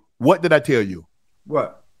tell you?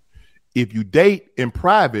 What? If you date in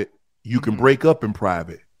private, you can break up in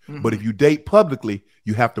private. Mm-hmm. But if you date publicly,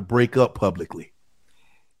 you have to break up publicly.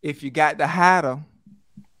 If you got to hide her.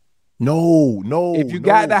 No. If you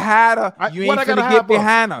got to hide her, you ain't gonna get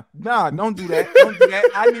behind her. No, don't do that.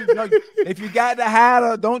 If you got to hide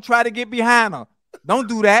her, don't try to get behind her. Don't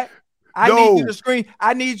do that. I need you to scream.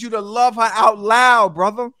 I need you to love her out loud,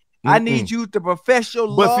 brother. Mm-mm. I need you to profess your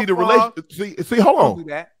love. But see, the relationship. See, hold on. Do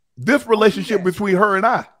that. This relationship between her and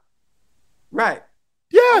I. Right.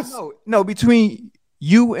 Yes. No, between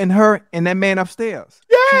you and her and that man upstairs.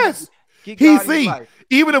 Yes. He sees.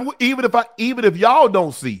 Even if y'all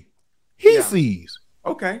don't see, he sees.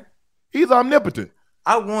 Okay. He's omnipotent.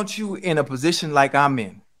 I want you in a position like I'm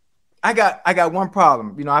in. I got one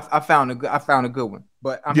problem. You know, I found a good one,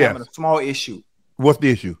 but I'm having a small issue. What's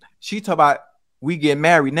the issue? She talk about we get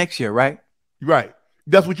married next year, right? Right.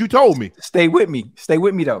 That's what you told me. Stay with me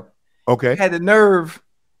though. Okay. Had the nerve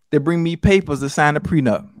to bring me papers to sign a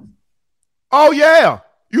prenup. Oh yeah,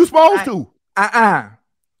 you supposed to. Oh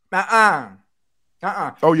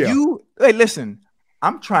yeah. Hey, listen.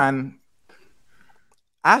 I'm trying.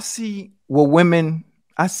 I see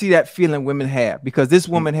that feeling women have because this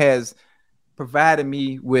woman has provided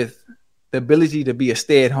me with the ability to be a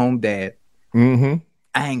stay-at-home dad. Mm-hmm.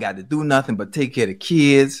 I ain't got to do nothing but take care of the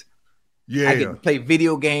kids. Yeah. I get to play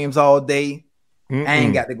video games all day. I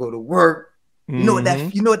ain't got to go to work. You know what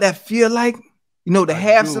that feel like? You know, to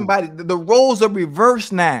have somebody, the roles are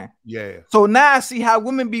reversed now. Yeah. So now I see how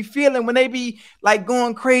women be feeling when they be like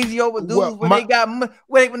going crazy over dudes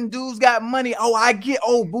when dudes got money.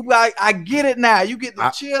 Oh, boo, I get it now. You get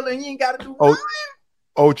to chill and you ain't got to do nothing.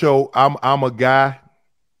 Ocho, I'm a guy,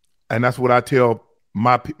 and that's what I tell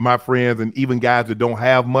my friends and even guys that don't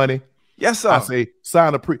have money. Yes, sir. I say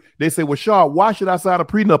sign a pre. They say, well, Shaw, why should I sign a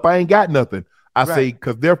prenup? I ain't got nothing. I say,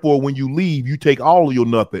 because therefore, when you leave, you take all of your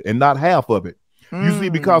nothing and not half of it. You see,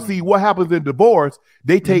 because what happens in divorce,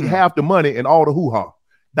 they take half the money and all the hoo-ha.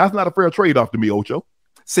 That's not a fair trade-off to me, Ocho.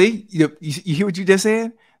 See, you hear what you just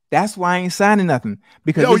said? That's why I ain't signing nothing.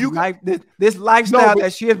 Because this lifestyle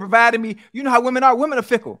that she has provided me, you know how women are. Women are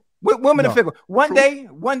fickle. Women are fickle. One day,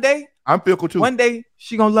 I'm fickle too. One day,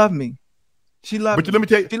 she gonna love me. She loves me. But let me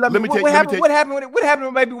tell you. What happened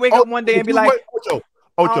when maybe wake up one day and be like, Ocho,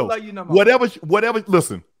 I don't love you no more. Whatever.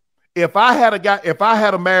 Listen, if I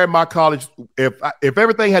had married my college, if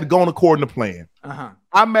everything had gone according to plan,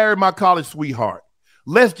 I married my college sweetheart.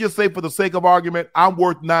 Let's just say, for the sake of argument, I'm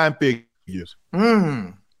worth 9 figures.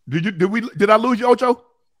 Did I lose you, Ocho?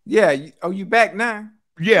 Yeah. You back now?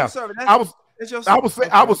 Yeah. I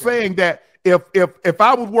was saying that if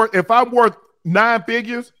I'm worth 9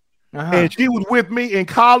 figures and she was with me in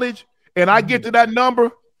college and I get to that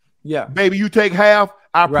number, yeah, baby, you take half.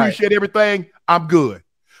 I appreciate everything. I'm good.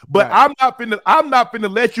 But I'm not finna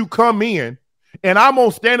let you come in and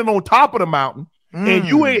I'm standing on top of the mountain and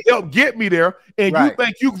you ain't help get me there and you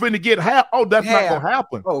think you finna get half. Oh, that's not gonna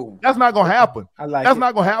happen. Oh, that's not gonna happen. That's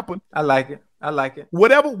not gonna happen. I like it.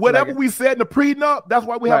 Whatever we said in the prenup, that's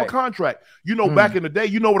why we have a contract. You know, back in the day,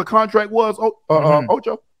 you know what a contract was,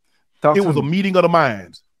 Ocho? It was a meeting of the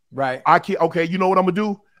minds. Right. Okay, you know what I'm gonna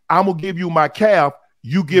do? I'm gonna give you my calf.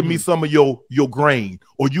 You give me some of your grain,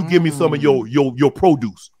 or you give me some of your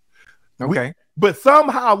produce. Okay. But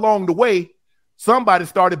somehow along the way, somebody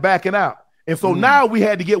started backing out. And so now we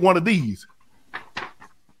had to get one of these.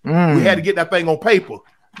 We had to get that thing on paper.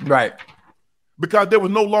 Right. Because there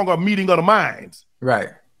was no longer a meeting of the minds. Right.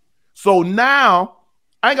 So now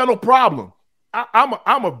I ain't got no problem.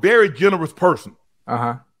 I'm a very generous person.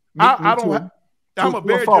 I'm a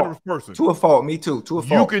very generous person. To a fault. Me too. To a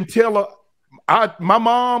fault. You can tell her. My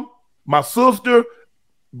mom, my sister,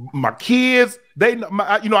 my kids,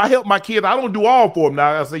 I help my kids. I don't do all for them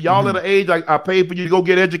now. I say, y'all at an age, I pay for you to go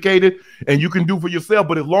get educated and you can do for yourself.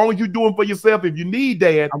 But as long as you're doing for yourself, if you need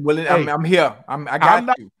dad, I'm willing. Hey, I'm here. I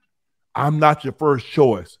got you. I'm not your first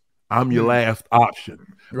choice. I'm your last option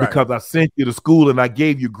because I sent you to school and I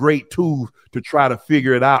gave you great tools to try to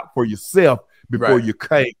figure it out for yourself before you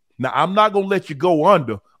came. Now, I'm not going to let you go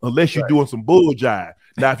under unless you're doing some bull jive.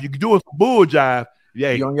 Now, if you're doing some bull jive,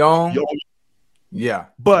 yeah.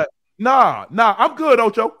 But nah, I'm good,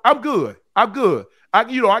 Ocho. I'm good. I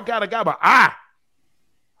got my eye.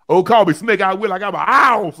 Oh, call me Snake Eye Will. I got my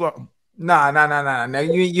eye on something. Nah. No,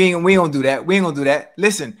 we ain't gonna do that. We ain't gonna do that.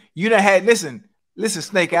 Listen, listen,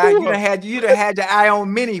 Snake Eye. You done had your eye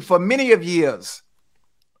on Minnie for many of years.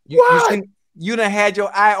 You done had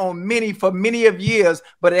your eye on Minnie for many of years,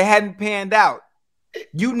 but it hadn't panned out.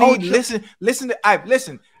 You need listen.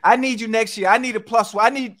 I need you next year. I need a plus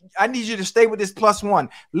one. I need you to stay with this +1.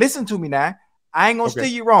 Listen to me now. I ain't gonna steer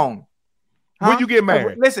you wrong. When you get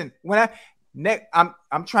married? Listen,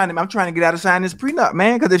 I'm trying to get out of signing this prenup,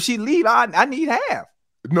 man. Because if she leave, I need half.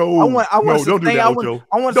 Don't do that, Ocho.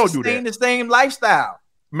 I want to sustain the same lifestyle.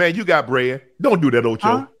 Man, you got bread. Don't do that,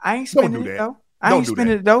 Ocho. I ain't spending it though. I ain't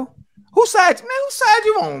spending it though. Whose side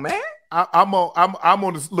you on, man? I'm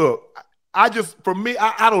on this. Look, I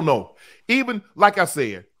don't know. Even like I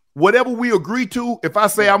said, whatever we agree to, if I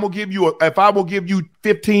say I'm gonna give you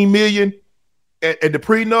 15 million at the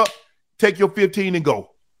prenup, take your 15 and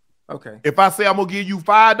go. Okay. If I say I'm gonna give you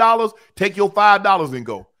 $5, take your $5 and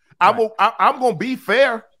go. I'm gonna be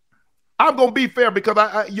fair. I'm gonna be fair because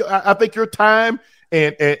I think your time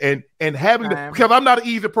and having because I'm not an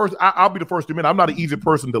easy person. I'll be the first to admit I'm not an easy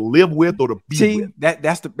person to live with or to be with.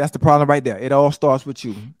 That's the problem right there. It all starts with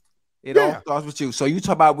you. All starts with you. So you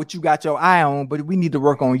talk about what you got your eye on, but we need to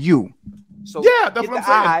work on you. So that's what I'm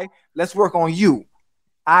saying. Let's work on you.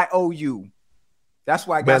 I owe you. That's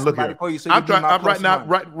why I got somebody for you. So I'm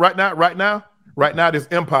right now. This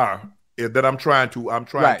empire that I'm trying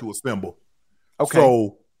to assemble. Okay.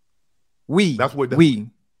 So that's what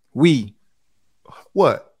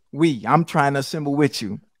What? I'm trying to assemble with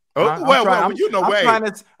you. I'm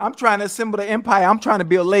trying to assemble the empire. I'm trying to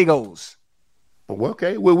build Legos.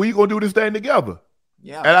 Okay, well, we gonna do this thing together.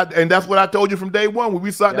 Yeah, and that's what I told you from day one when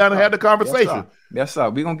we sat down and had the conversation. Yes, sir.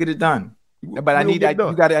 We gonna get it done. But I need that.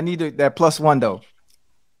 I need that +1 though.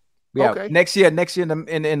 Yeah. Okay. Next year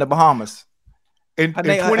in the Bahamas. And Her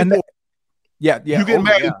name, 24. yeah. You get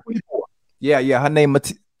married in 24. Yeah. Her name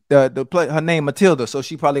her name Matilda, so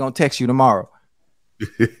she probably gonna text you tomorrow.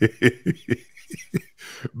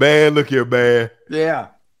 Man, look here, man. Yeah.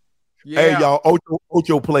 Hey, y'all,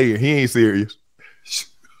 Ocho player. He ain't serious.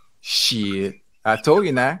 Shit. I told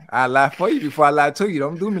you now. I lie for you before I lie to you.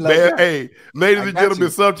 Don't do me like Man, that. hey, ladies and gentlemen,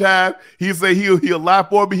 sometimes he say he'll lie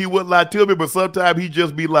for me. He wouldn't lie to me, but sometimes he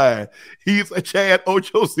just be lying. He's Chad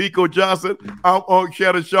Ocho Cinco Johnson. I'm Unc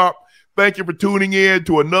Shannon Sharp. Thank you for tuning in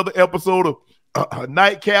to another episode of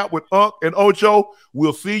Nightcap with Unc and Ocho.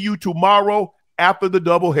 We'll see you tomorrow after the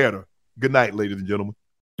doubleheader. Good night, ladies and gentlemen.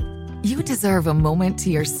 You deserve a moment to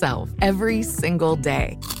yourself every single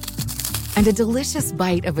day. And a delicious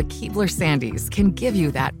bite of a Keebler Sandies can give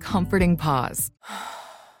you that comforting pause.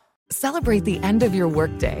 Celebrate the end of your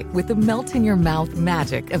workday with the melt-in-your-mouth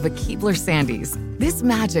magic of a Keebler Sandies. This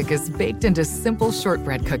magic is baked into simple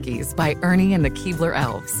shortbread cookies by Ernie and the Keebler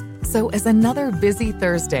Elves. So as another busy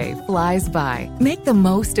Thursday flies by, make the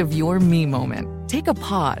most of your me moment. Take a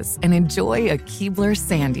pause and enjoy a Keebler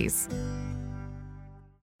Sandies.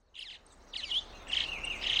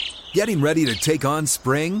 Getting ready to take on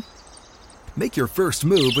spring? Make your first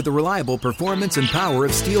move with the reliable performance and power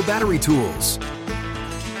of Steel battery tools.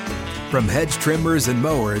 From hedge trimmers and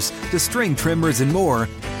mowers to string trimmers and more,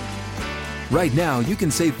 right now you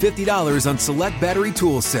can save $50 on select battery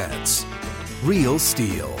tool sets. Real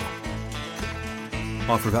Steel.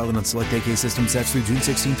 Offer valid on select AK system sets through June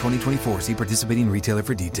 16, 2024. See participating retailer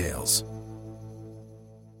for details.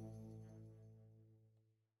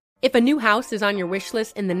 If a new house is on your wish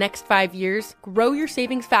list in the next 5 years, grow your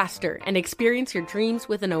savings faster and experience your dreams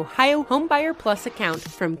with an Ohio Homebuyer Plus account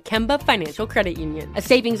from Kemba Financial Credit Union. A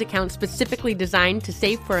savings account specifically designed to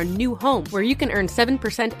save for a new home where you can earn 7%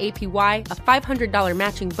 APY, a $500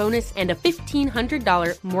 matching bonus, and a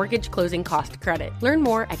 $1,500 mortgage closing cost credit. Learn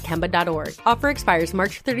more at Kemba.org. Offer expires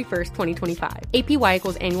March 31st, 2025. APY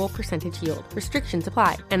equals annual percentage yield. Restrictions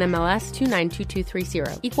apply. NMLS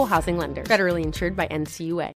 292230. Equal housing lender. Federally insured by NCUA.